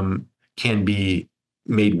can be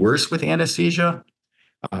made worse with anesthesia.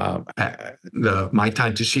 The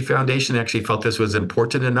Myotonic Dystrophy Foundation actually felt this was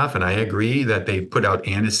important enough, and I agree that they put out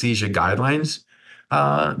anesthesia guidelines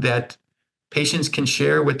that patients can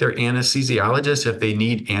share with their anesthesiologist if they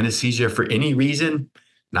need anesthesia for any reason,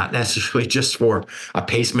 not necessarily just for a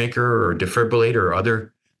pacemaker or defibrillator or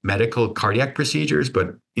other medical cardiac procedures,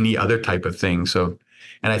 but any other type of thing. So,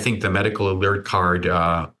 and I think the medical alert card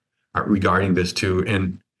regarding this too.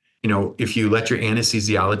 And, if you let your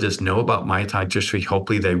anesthesiologist know about myotonic dystrophy,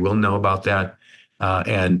 hopefully they will know about that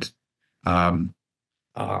and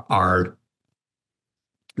are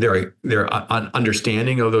their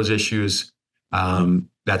understanding of those issues.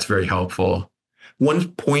 That's very helpful. One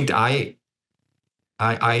point I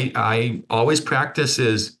always practice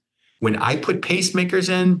is when I put pacemakers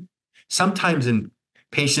in, sometimes in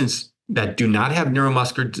patients that do not have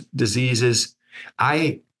neuromuscular diseases,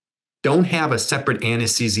 I don't have a separate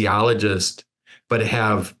anesthesiologist, but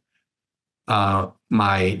have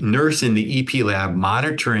my nurse in the EP lab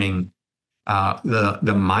monitoring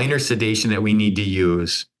the minor sedation that we need to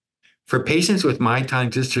use. For patients with myotonic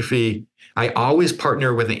dystrophy, I always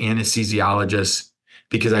partner with an anesthesiologist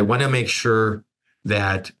because I want to make sure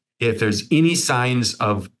that if there's any signs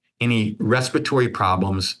of any respiratory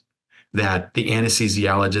problems, that the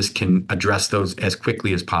anesthesiologist can address those as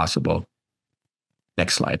quickly as possible.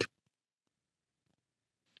 Next slide.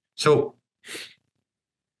 So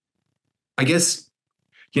I guess,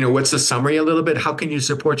 what's the summary a little bit? How can you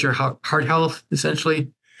support your heart health,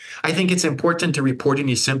 essentially? I think it's important to report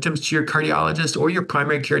any symptoms to your cardiologist or your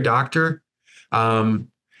primary care doctor. The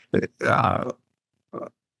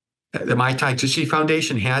Myotonic Dystrophy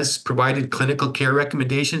Foundation has provided clinical care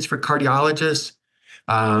recommendations for cardiologists.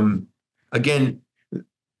 Again,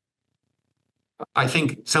 I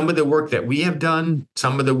think some of the work that we have done,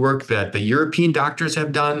 some of the work that the European doctors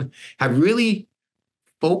have done, have really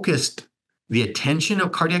focused the attention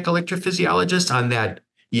of cardiac electrophysiologists on that.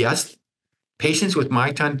 Yes, patients with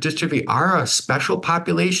myotonic dystrophy are a special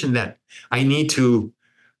population that I need to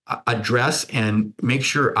address and make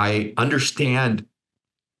sure I understand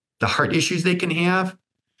the heart issues they can have.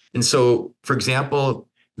 And so, for example,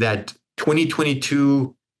 that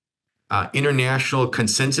 2022 international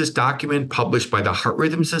consensus document published by the Heart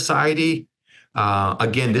Rhythm Society.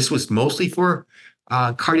 Again, this was mostly for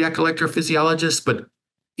cardiac electrophysiologists, but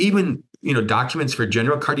even documents for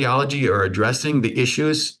general cardiology are addressing the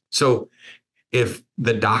issues. So if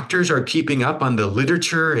the doctors are keeping up on the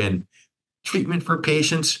literature and treatment for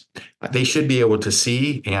patients, they should be able to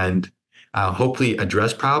see and hopefully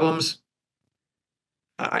address problems.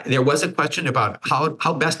 There was a question about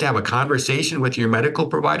how best to have a conversation with your medical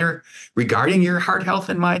provider regarding your heart health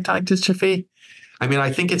and myotonic dystrophy. I mean,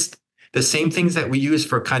 I think it's the same things that we use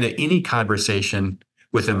for kind of any conversation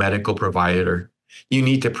with a medical provider. You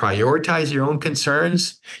need to prioritize your own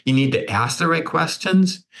concerns. You need to ask the right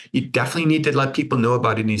questions. You definitely need to let people know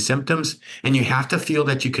about any symptoms. And you have to feel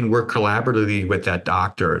that you can work collaboratively with that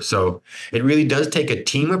doctor. So it really does take a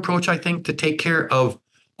team approach, I think, to take care of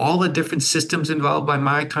all the different systems involved by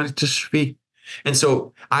myotonic dystrophy. And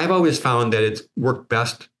so I've always found that it's worked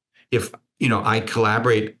best if, I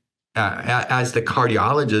collaborate as the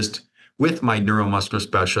cardiologist with my neuromuscular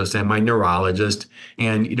specialist and my neurologist.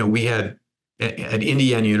 And, we had at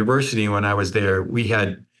Indiana University, when I was there, we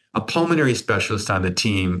had a pulmonary specialist on the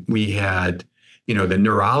team. We had, the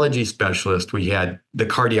neurology specialist, we had the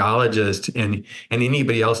cardiologist and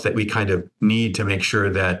anybody else that we kind of need to make sure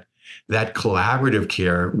that collaborative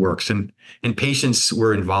care works, and patients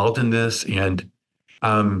were involved in this. And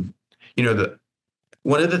one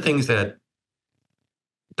of the things that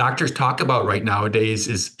doctors talk about right nowadays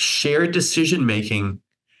is shared decision making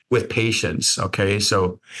with patients. Okay,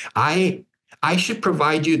 so I should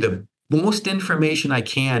provide you the most information I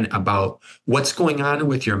can about what's going on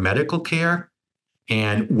with your medical care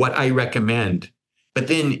and what I recommend, but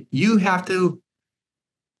then you have to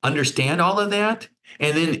understand all of that.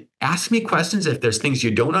 And then ask me questions if there's things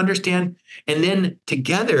you don't understand. And then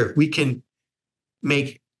together we can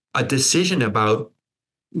make a decision about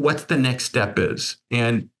what the next step is.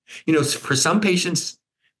 And, for some patients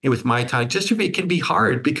with myotonic dystrophy, it can be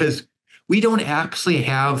hard because we don't actually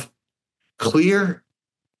have clear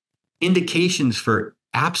indications for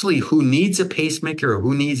absolutely who needs a pacemaker or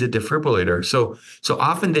who needs a defibrillator. So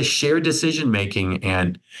often this shared decision making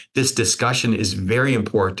and this discussion is very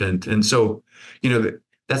important. And so,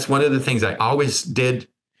 that's one of the things I always did.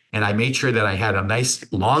 And I made sure that I had a nice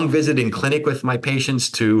long visit in clinic with my patients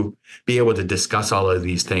to be able to discuss all of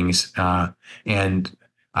these things and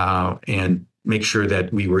make sure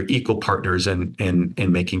that we were equal partners in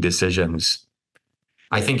making decisions.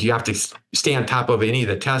 I think you have to stay on top of any of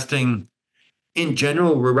the testing. In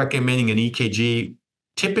general, we're recommending an EKG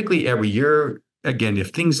typically every year. Again, if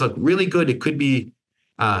things look really good, it could be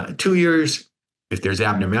 2 years. If there's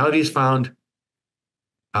abnormalities found,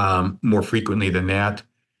 more frequently than that.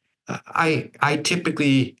 I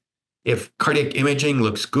typically, if cardiac imaging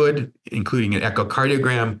looks good, including an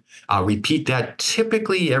echocardiogram, I'll repeat that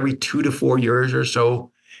typically every 2 to 4 years or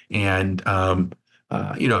so. And,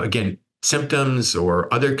 again, symptoms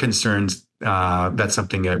or other concerns, that's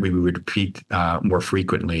something that we would repeat more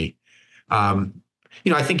frequently.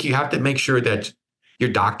 I think you have to make sure that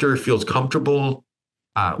your doctor feels comfortable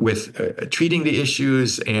with treating the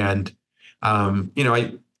issues. And,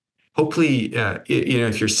 I hopefully,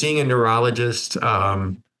 if you're seeing a neurologist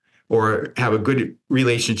or have a good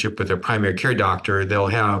relationship with their primary care doctor, they'll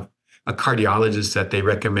have a cardiologist that they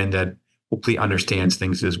recommend that hopefully understands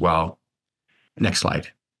things as well. Next slide.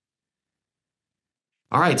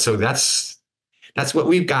 All right, so that's what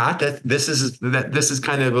we've got. This is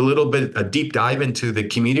kind of a little bit a deep dive into the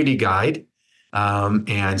community guide,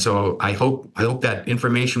 and so I hope that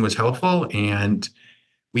information was helpful, and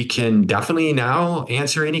we can definitely now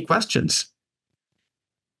answer any questions.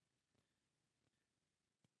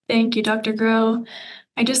 Thank you, Dr. Groh.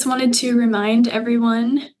 I just wanted to remind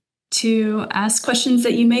everyone to ask questions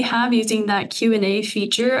that you may have using that Q&A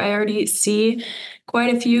feature. I already see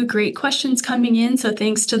quite a few great questions coming in, so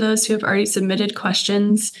thanks to those who have already submitted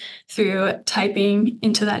questions through typing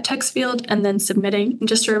into that text field and then submitting. And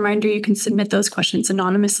just a reminder, you can submit those questions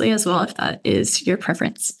anonymously as well if that is your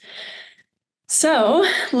preference. So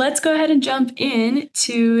let's go ahead and jump in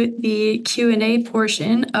to the Q&A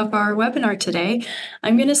portion of our webinar today.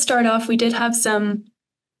 I'm going to start off. We did have some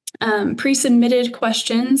pre-submitted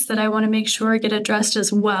questions that I want to make sure get addressed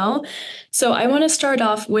as well. So I want to start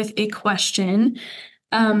off with a question.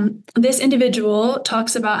 This individual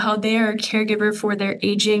talks about how they are a caregiver for their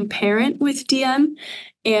aging parent with DM,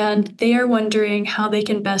 and they are wondering how they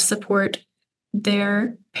can best support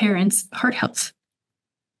their parents' heart health.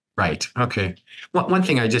 Right. Okay. One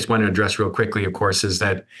thing I just want to address real quickly, of course, is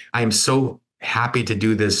that I am so happy to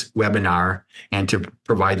do this webinar and to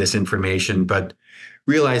provide this information, but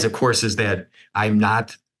realize, of course, is that I'm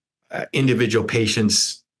not individual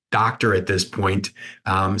patient's doctor at this point,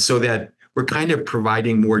 so that we're kind of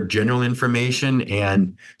providing more general information.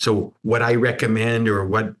 And so what I recommend or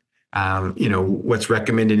what what's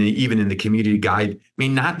recommended even in the community guide may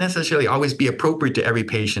not necessarily always be appropriate to every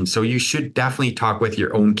patient. So you should definitely talk with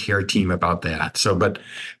your own care team about that. So, but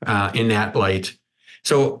in that light,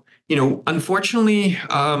 so, unfortunately,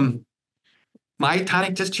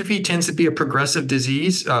 myotonic dystrophy tends to be a progressive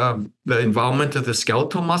disease. The involvement of the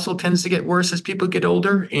skeletal muscle tends to get worse as people get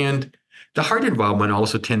older, and the heart involvement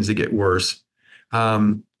also tends to get worse.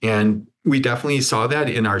 And we definitely saw that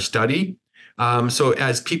in our study. So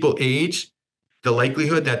as people age, the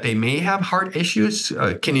likelihood that they may have heart issues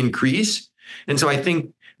can increase. And so I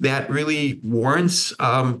think that really warrants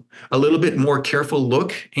a little bit more careful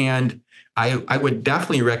look. And I would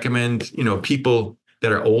definitely recommend, people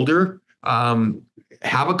that are older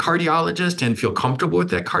have a cardiologist and feel comfortable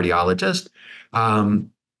with that cardiologist.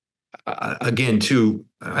 Again, too,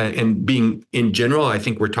 and being in general, I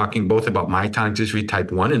think we're talking both about myotonic dystrophy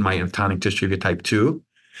type 1 and myotonic dystrophy type 2.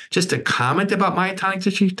 Just a comment about myotonic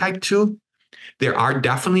dystrophy type 2. There are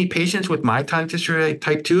definitely patients with myotonic dystrophy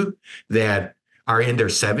type 2 that are in their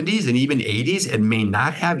 70s and even 80s and may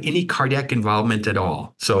not have any cardiac involvement at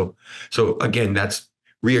all. So again, that's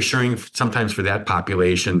reassuring sometimes for that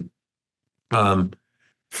population. We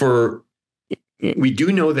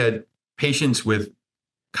do know that patients with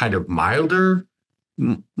kind of milder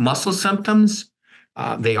muscle symptoms,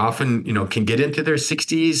 they often, can get into their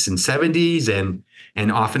 60s and 70s,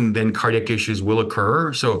 and often then cardiac issues will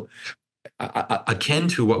occur. So akin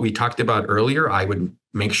to what we talked about earlier, I would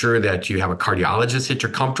make sure that you have a cardiologist that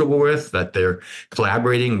you're comfortable with, that they're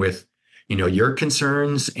collaborating with, your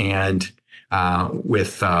concerns and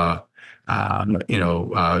with,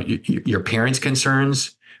 your parents'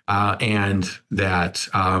 concerns, and that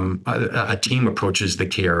a team approaches the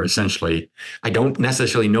care. Essentially, I don't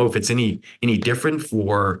necessarily know if it's any different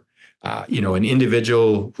for an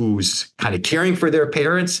individual who's kind of caring for their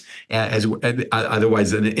parents, as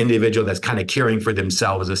otherwise an individual that's kind of caring for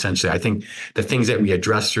themselves. Essentially, I think the things that we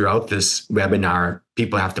address throughout this webinar,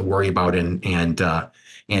 people have to worry about and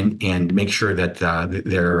make sure that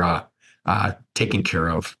they're taken care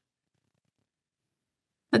of.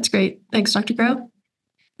 That's great. Thanks, Dr. Groh.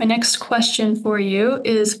 My next question for you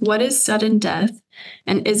is, what is sudden death?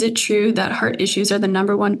 And is it true that heart issues are the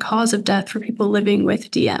 #1 cause of death for people living with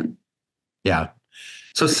DM? Yeah.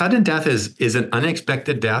 So sudden death is an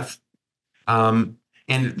unexpected death. And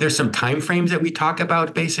there's some time frames that we talk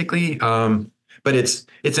about basically. But it's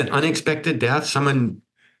an unexpected death, someone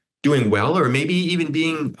doing well, or maybe even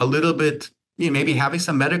being a little bit, maybe having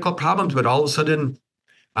some medical problems, but all of a sudden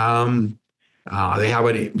they have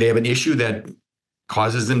an issue that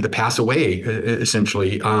causes them to pass away,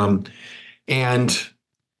 essentially. And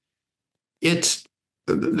it's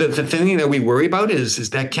the thing that we worry about is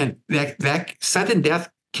that sudden death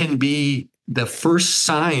can be the first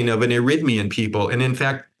sign of an arrhythmia in people. And in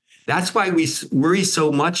fact, that's why we worry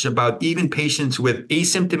so much about even patients with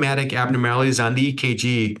asymptomatic abnormalities on the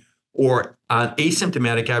EKG or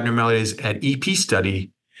asymptomatic abnormalities at EP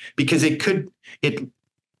study, because it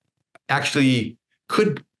actually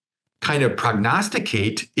could kind of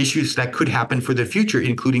prognosticate issues that could happen for the future,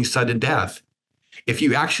 including sudden death. If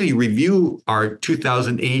you actually review our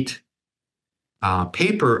 2008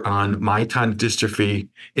 paper on myotonic dystrophy,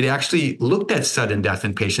 it actually looked at sudden death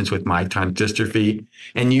in patients with myotonic dystrophy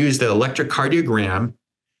and used the electrocardiogram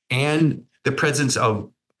and the presence of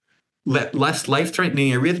less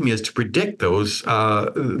life-threatening arrhythmias to predict those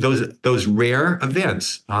rare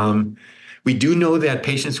events. We do know that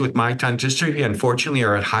patients with myotonic dystrophy, unfortunately,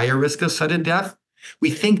 are at higher risk of sudden death. We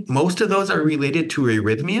think most of those are related to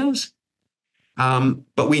arrhythmias,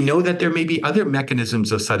 but we know that there may be other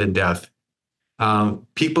mechanisms of sudden death.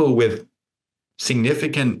 People with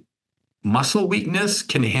significant muscle weakness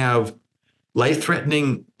can have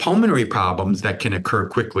life-threatening pulmonary problems that can occur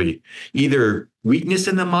quickly, either weakness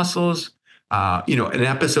in the muscles, an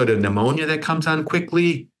episode of pneumonia that comes on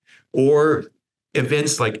quickly, or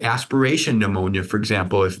events like aspiration pneumonia, for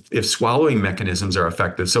example, if swallowing mechanisms are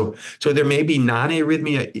affected. So there may be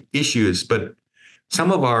non-arrhythmia issues, but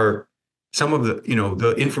some of the,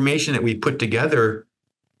 the information that we put together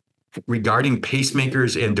regarding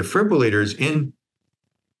pacemakers and defibrillators in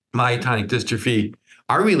myotonic dystrophy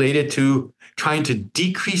are related to trying to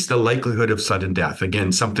decrease the likelihood of sudden death.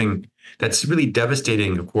 Again, something that's really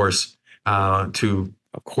devastating, of course, to,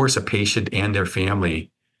 of course, a patient and their family.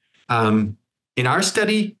 In our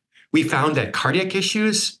study, we found that cardiac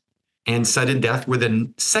issues and sudden death were the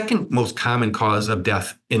second most common cause of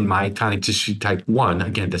death in myotonic dystrophy type 1.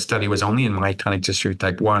 Again, the study was only in myotonic dystrophy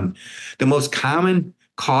type 1. The most common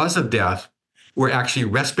cause of death were actually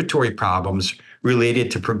respiratory problems related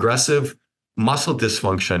to progressive muscle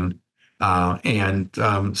dysfunction.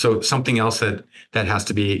 So something else that has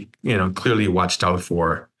to be, clearly watched out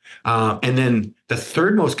for. And then the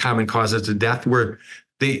third most common causes of death were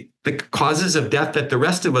the causes of death that the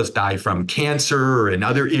rest of us die from, cancer and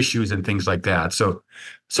other issues and things like that. So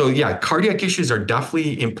yeah, cardiac issues are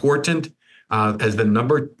definitely important as the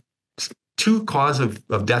number 2 cause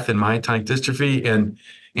of death in myotonic dystrophy.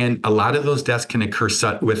 And a lot of those deaths can occur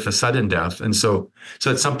with a sudden death. And so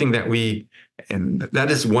it's something that and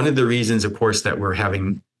that is one of the reasons, of course, that we're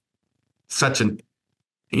having such an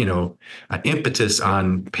impetus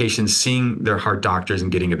on patients seeing their heart doctors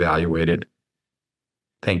and getting evaluated.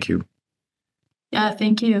 Thank you. Yeah,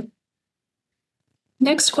 thank you.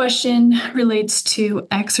 Next question relates to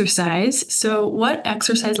exercise. So what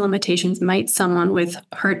exercise limitations might someone with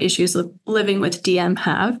heart issues living with DM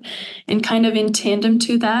have? And kind of in tandem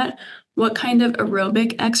to that, what kind of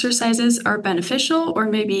aerobic exercises are beneficial or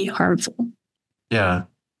maybe harmful? Yeah,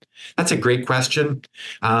 that's a great question.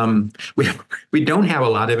 We don't have a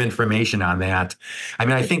lot of information on that. I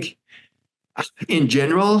mean, I think in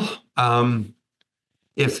general,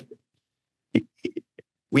 if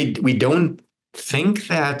we don't think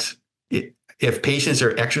that if patients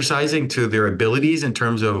are exercising to their abilities in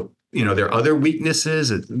terms of their other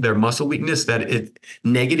weaknesses, their muscle weakness, that it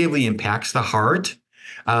negatively impacts the heart.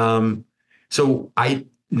 So I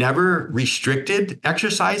never restricted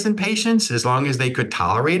exercise in patients as long as they could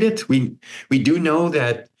tolerate it. We do know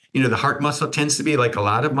that the heart muscle tends to be like a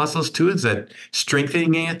lot of muscles too, is that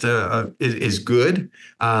strengthening it is good.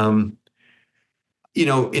 In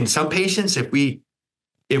some patients, if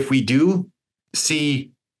we do see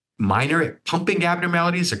minor pumping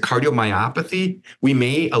abnormalities or cardiomyopathy, we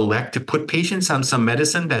may elect to put patients on some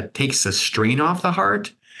medicine that takes the strain off the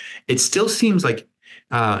heart. It still seems like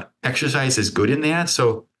exercise is good in that.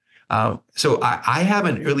 So I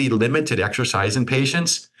haven't really limited exercise in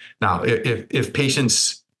patients. Now, if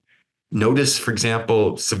patients notice, for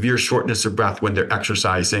example, severe shortness of breath when they're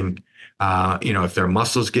exercising, if their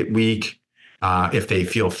muscles get weak, if they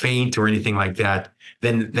feel faint or anything like that,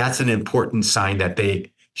 then that's an important sign that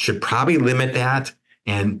they should probably limit that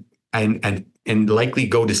and likely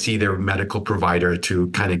go to see their medical provider to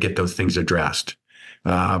kind of get those things addressed.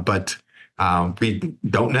 But we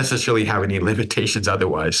don't necessarily have any limitations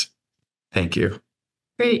otherwise. Thank you.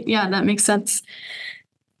 Great. Yeah, that makes sense.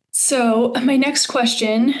 So my next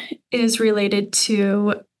question is related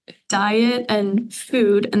to diet and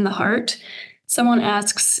food and the heart. Someone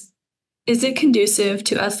asks, is it conducive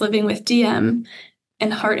to us living with DM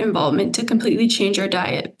and heart involvement to completely change our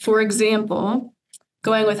diet? For example,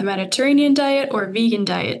 going with a Mediterranean diet or vegan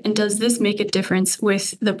diet, and does this make a difference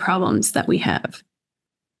with the problems that we have?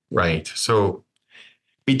 Right. So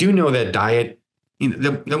we do know that diet,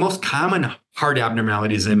 the most common heart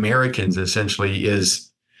abnormalities in Americans essentially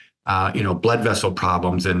is, blood vessel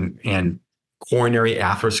problems and coronary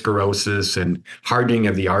atherosclerosis and hardening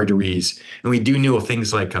of the arteries. And we do know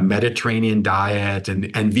things like a Mediterranean diet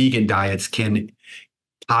and vegan diets can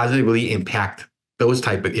positively impact those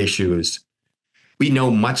type of issues. We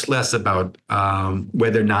know much less about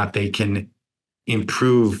whether or not they can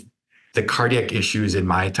improve the cardiac issues in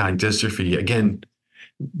myotonic dystrophy. Again,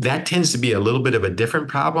 that tends to be a little bit of a different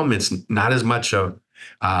problem. It's not as much a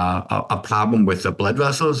problem with the blood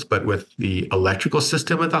vessels, but with the electrical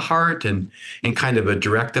system of the heart and kind of a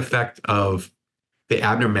direct effect of the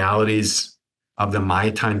abnormalities of the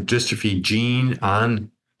myotonic dystrophy gene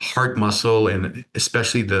on heart muscle and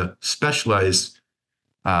especially the specialized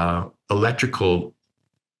electrical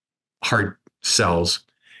heart cells.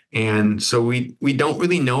 And so we don't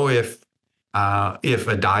really know if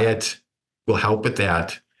a diet will help with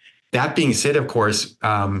that. That being said, of course,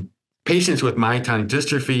 patients with myotonic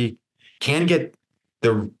dystrophy can get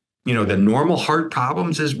the normal heart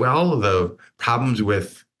problems as well, the problems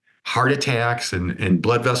with heart attacks and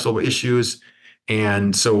blood vessel issues.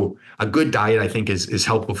 And so a good diet, I think, is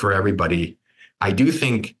helpful for everybody. I do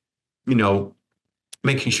think,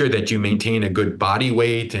 making sure that you maintain a good body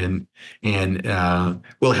weight and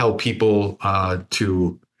will help people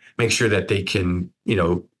to make sure that they can,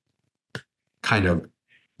 kind of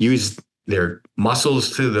use their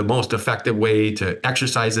muscles to the most effective way, to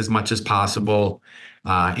exercise as much as possible,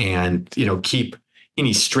 and keep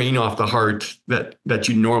any strain off the heart that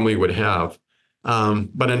you normally would have.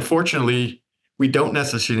 But unfortunately, we don't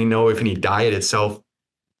necessarily know if any diet itself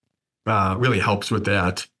really helps with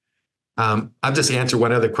that. I'll just answer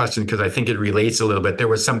one other question because I think it relates a little bit. There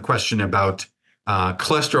was some question about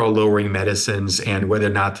cholesterol lowering medicines and whether or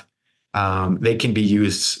not they can be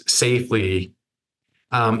used safely.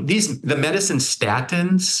 The medicine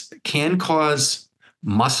statins can cause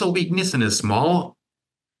muscle weakness in a small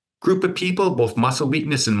group of people, both muscle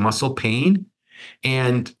weakness and muscle pain.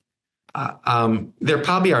 And they're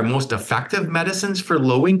probably our most effective medicines for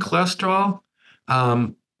lowering cholesterol.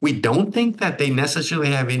 We don't think that they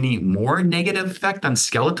necessarily have any more negative effect on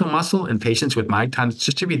skeletal muscle in patients with myotonic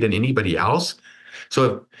dystrophy than anybody else.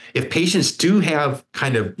 So if patients do have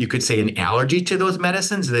kind of, you could say, an allergy to those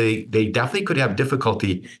medicines, they definitely could have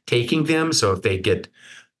difficulty taking them. So if they get,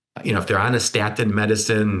 if they're on a statin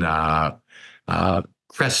medicine,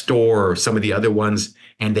 Crestor or some of the other ones,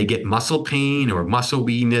 and they get muscle pain or muscle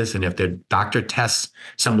weakness, and if their doctor tests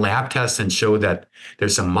some lab tests and show that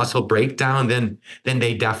there's some muscle breakdown, then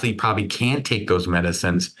they definitely probably can't take those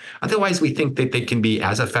medicines. Otherwise, we think that they can be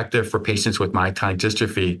as effective for patients with myotonic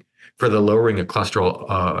dystrophy for the lowering of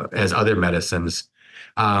cholesterol as other medicines.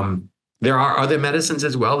 There are other medicines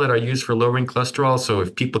as well that are used for lowering cholesterol. So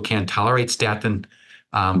if people can't tolerate statin,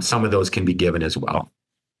 some of those can be given as well.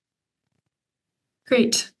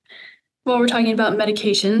 Great. While we're talking about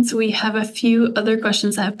medications, we have a few other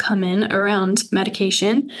questions that have come in around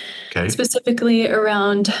medication, specifically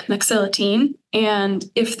around mexiletine, and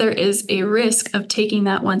if there is a risk of taking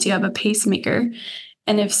that once you have a pacemaker.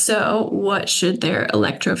 And if so, what should their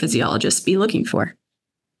electrophysiologist be looking for?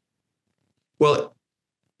 Well,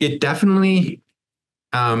 it definitely,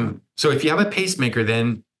 so if you have a pacemaker,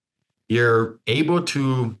 then you're able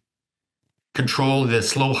to control the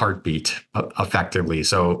slow heartbeat effectively.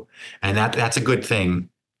 So, and that's a good thing.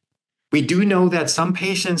 We do know that some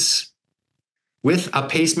patients with a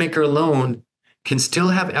pacemaker alone can still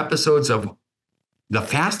have episodes of the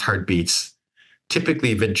fast heartbeats,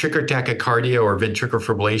 typically ventricular tachycardia or ventricular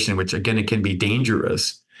fibrillation, which again, it can be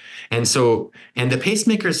dangerous. And the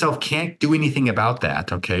pacemaker itself can't do anything about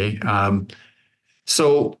that. Okay.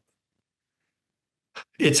 So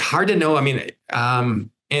it's hard to know. I mean,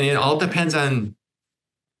 and it all depends on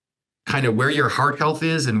kind of where your heart health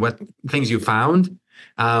is and what things you found.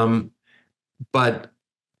 But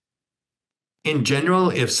in general,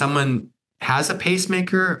 if someone has a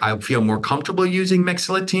pacemaker, I feel more comfortable using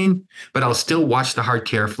mexiletine, but I'll still watch the heart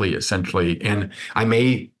carefully, essentially. And I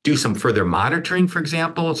may do some further monitoring, for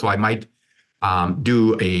example. So I might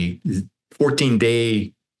do a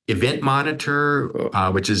 14-day event monitor,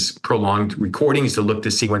 which is prolonged recordings to look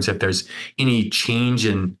to see if there's any change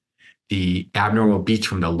in the abnormal beats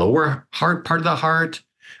from the lower heart part of the heart.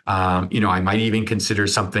 I might even consider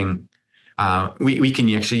something. We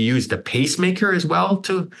can actually use the pacemaker as well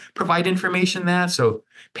to provide information that. So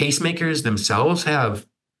pacemakers themselves have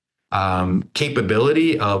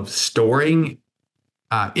capability of storing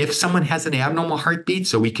if someone has an abnormal heartbeat.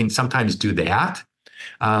 So we can sometimes do that.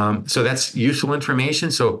 So that's useful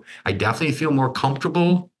information. So I definitely feel more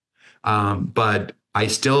comfortable, but I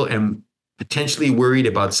still am potentially worried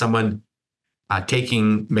about someone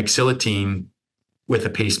taking mexiletine with a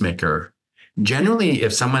pacemaker. Generally,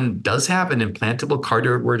 if someone does have an implantable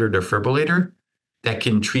cardioverter defibrillator that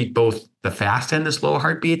can treat both the fast and the slow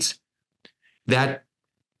heartbeats, that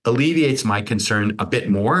alleviates my concern a bit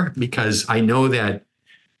more, because I know that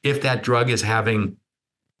if that drug is having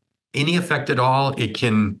any effect at all, it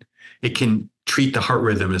can treat the heart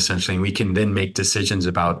rhythm essentially. And we can then make decisions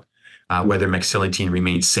about whether mexiletine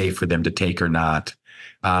remains safe for them to take or not.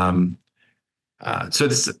 So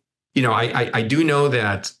this, I do know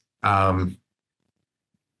that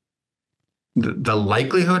the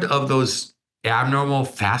likelihood of those abnormal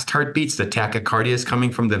fast heartbeats, the tachycardia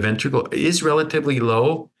coming from the ventricle, is relatively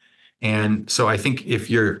low. And so I think if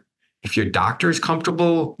your doctor is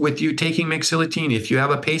comfortable with you taking mexiletine, if you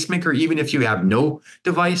have a pacemaker, even if you have no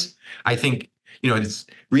device, I think, it's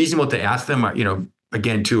reasonable to ask them,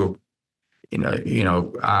 again, do you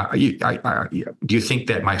think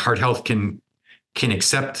that my heart health can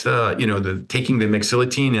accept, the taking the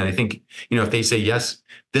mexiletine? And I think, if they say, yes,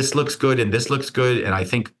 this looks good and this looks good. And I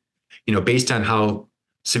think, based on how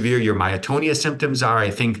severe your myotonia symptoms are, I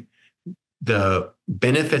think the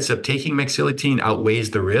benefits of taking mexiletine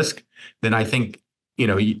outweighs the risk. Then I think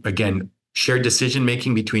again, shared decision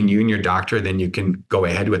making between you and your doctor, then you can go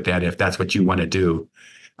ahead with that if that's what you want to do.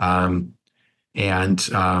 But it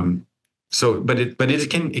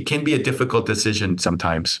can be a difficult decision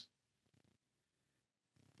sometimes.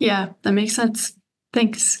 Yeah, that makes sense.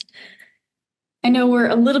 Thanks. I know we're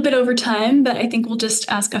a little bit over time, but I think we'll just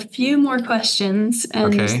ask a few more questions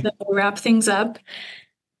and then we'll wrap things up.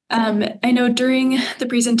 I know during the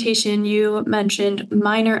presentation, you mentioned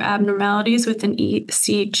minor abnormalities with an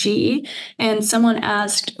ECG, and someone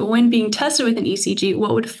asked, when being tested with an ECG,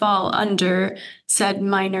 what would fall under said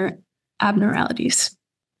minor abnormalities?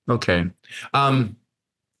 Okay.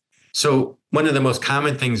 So one of the most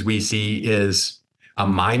common things we see is a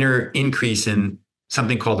minor increase in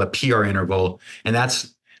something called a PR interval, and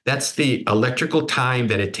that's the electrical time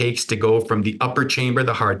that it takes to go from the upper chamber of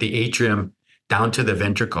the heart, the atrium, down to the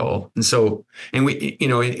ventricle. And we,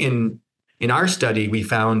 in our study, we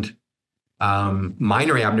found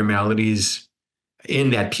minor abnormalities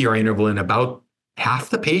in that PR interval in about half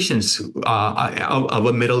the patients of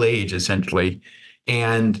a middle age, essentially.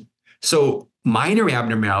 And so minor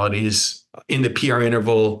abnormalities in the PR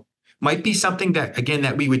interval might be something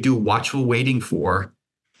that we would do watchful waiting for.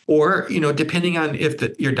 Or, depending on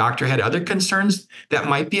if your doctor had other concerns, that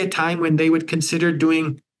might be a time when they would consider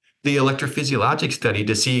doing the electrophysiologic study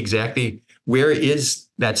to see exactly where is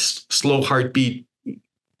that slow heartbeat,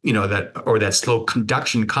 that slow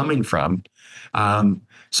conduction coming from.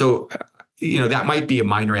 So that might be a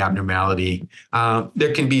minor abnormality.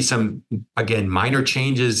 There can be some, again, minor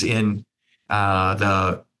changes in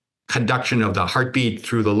the conduction of the heartbeat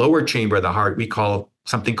through the lower chamber of the heart. We call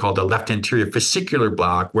something called the left anterior fascicular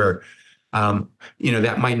block, where,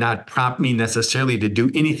 that might not prompt me necessarily to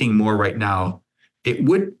do anything more right now. It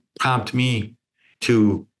would prompt me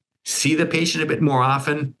to see the patient a bit more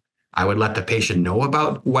often. I would let the patient know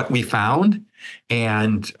about what we found.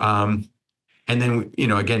 And then,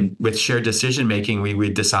 again, with shared decision making, we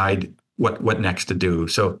would decide what next to do.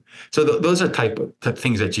 So those are type of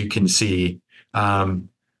things that you can see.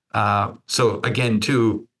 So again,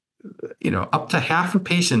 too, up to half of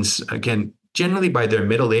patients, again, generally by their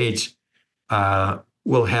middle age,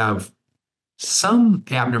 will have some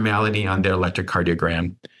abnormality on their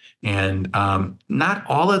electrocardiogram. And not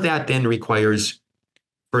all of that then requires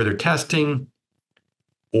further testing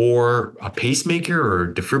or a pacemaker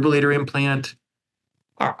or defibrillator implant.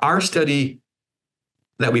 Our study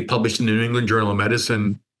that we published in the New England Journal of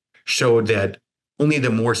Medicine showed that only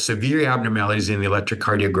the more severe abnormalities in the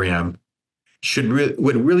electrocardiogram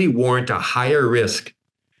would really warrant a higher risk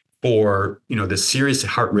for the serious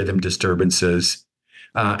heart rhythm disturbances.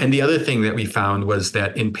 And the other thing that we found was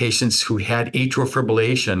that in patients who had atrial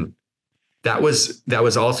fibrillation, that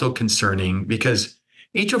was also concerning, because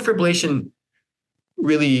atrial fibrillation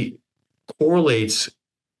really correlates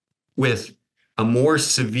with a more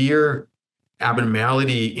severe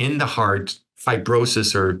abnormality in the heart,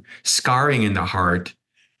 fibrosis or scarring in the heart,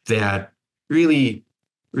 that really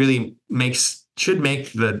should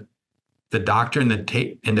make the doctor and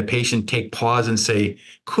the patient take pause and say,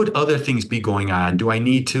 could other things be going on? Do I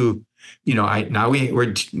need to,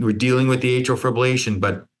 we're dealing with the atrial fibrillation,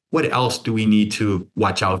 but what else do we need to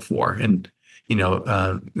watch out for? And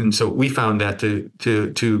so we found that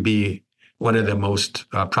to be one of the most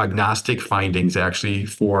prognostic findings, actually,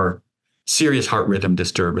 for serious heart rhythm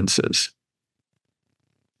disturbances.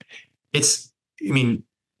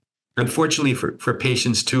 Unfortunately for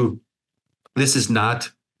patients too, this is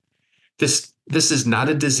not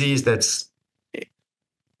a disease that's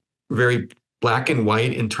very black and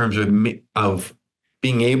white in terms of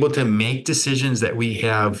being able to make decisions that we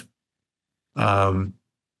have,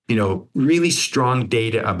 really strong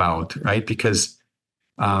data about, right? Because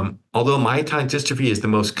although myotonic dystrophy is the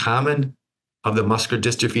most common of the muscular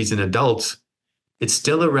dystrophies in adults, it's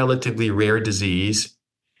still a relatively rare disease.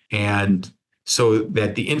 And so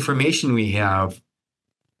that the information we have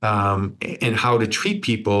and how to treat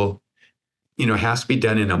people, has to be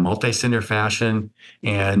done in a multi-center fashion.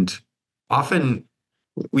 And often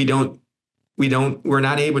we're not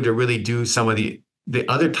able to really do some of the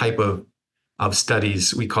other type of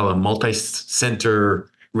studies. We call them multi-center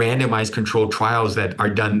randomized controlled trials that are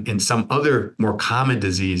done in some other more common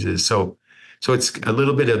diseases. So it's a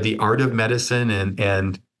little bit of the art of medicine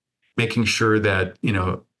and making sure that,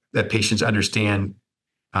 that patients understand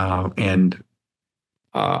and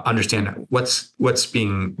understand what's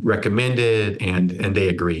being recommended and they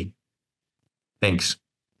agree. Thanks.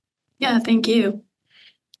 Yeah, thank you.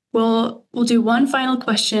 We'll do one final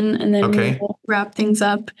question and then we'll wrap things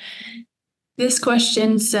up. This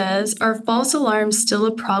question says, are false alarms still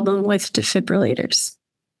a problem with defibrillators?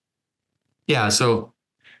 Yeah. So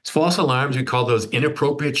false alarms, we call those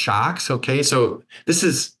inappropriate shocks. Okay. So this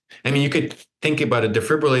is, I mean, you could think about a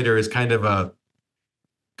defibrillator as kind of a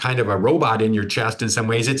robot in your chest in some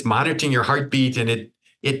ways. It's monitoring your heartbeat, and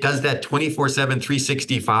it does that 24/7,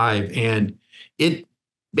 365. And it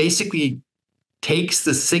basically takes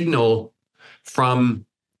the signal from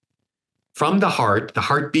the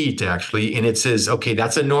heartbeat actually, and it says, okay,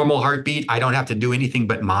 that's a normal heartbeat. I don't have to do anything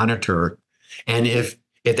but monitor. And if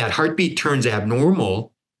that heartbeat turns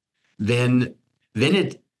abnormal, then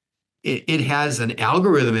it has an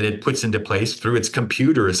algorithm that it puts into place through its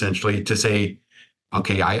computer essentially to say,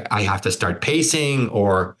 okay, I have to start pacing,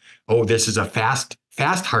 or, oh, this is a fast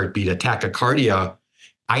heartbeat, a tachycardia.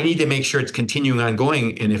 I need to make sure it's continuing on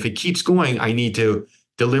going. And if it keeps going, I need to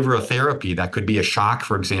deliver a therapy. That could be a shock,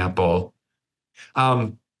 for example.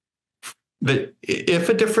 But if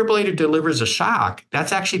a defibrillator delivers a shock,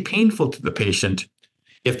 that's actually painful to the patient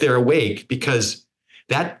if they're awake, because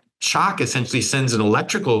that shock essentially sends an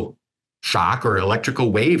electrical shock or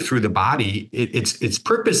electrical wave through the body. Its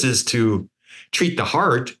purpose is to treat the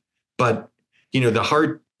heart, but the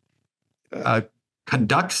heart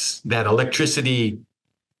conducts that electricity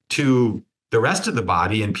to the rest of the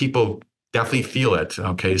body, and people definitely feel it.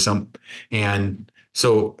 Okay, so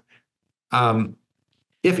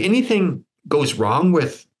if anything goes wrong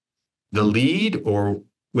with the lead or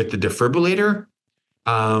with the defibrillator,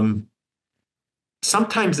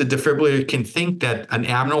 sometimes the defibrillator can think that an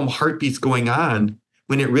abnormal heartbeat's going on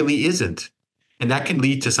when it really isn't. And that can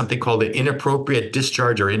lead to something called an inappropriate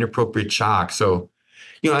discharge or inappropriate shock. So,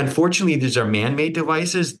 unfortunately, these are man-made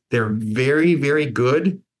devices. They're very, very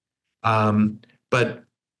good. But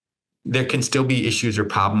there can still be issues or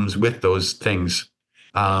problems with those things.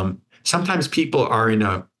 Sometimes people are in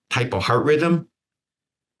a type of heart rhythm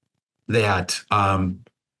that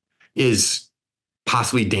is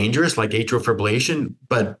possibly dangerous, like atrial fibrillation,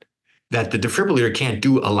 but that the defibrillator can't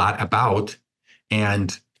do a lot about.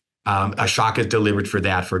 And a shock is delivered for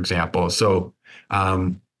that, for example. So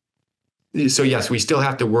yes, we still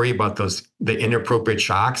have to worry about the inappropriate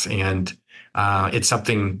shocks. And it's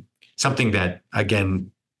something that,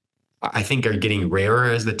 again, I think are getting rarer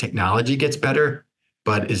as the technology gets better,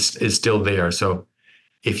 but is still there. So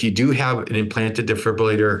if you do have an implanted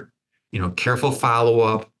defibrillator, careful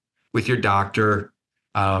follow-up with your doctor.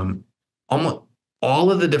 Almost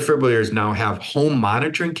all of the defibrillators now have home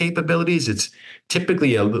monitoring capabilities. It's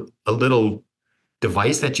typically a little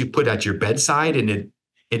device that you put at your bedside, and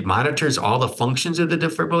it monitors all the functions of the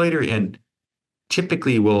defibrillator, and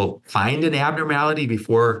typically will find an abnormality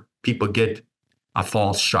before people get a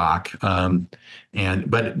false shock. But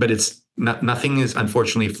it's nothing is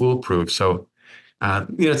unfortunately foolproof. So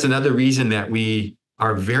it's another reason that we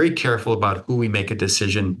are very careful about who we make a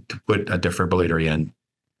decision to put a defibrillator in.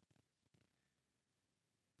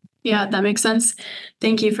 Yeah, that makes sense.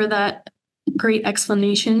 Thank you for that great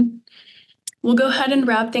explanation. We'll go ahead and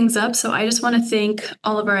wrap things up. So I just want to thank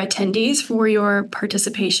all of our attendees for your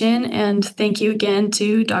participation, and thank you again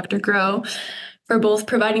to Dr. Groh for both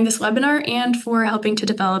providing this webinar and for helping to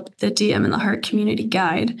develop the DM in the Heart Community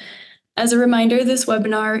Guide. As a reminder, this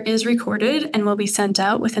webinar is recorded and will be sent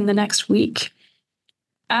out within the next week.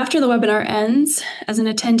 After the webinar ends, as an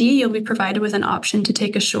attendee, you'll be provided with an option to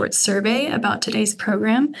take a short survey about today's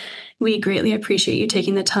program. We greatly appreciate you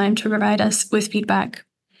taking the time to provide us with feedback.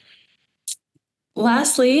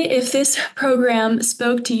 Lastly, if this program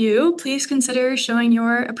spoke to you, please consider showing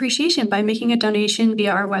your appreciation by making a donation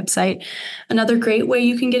via our website. Another great way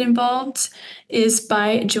you can get involved is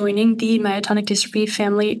by joining the Myotonic Dystrophy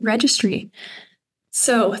Family Registry.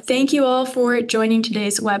 So thank you all for joining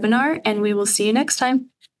today's webinar, and we will see you next time.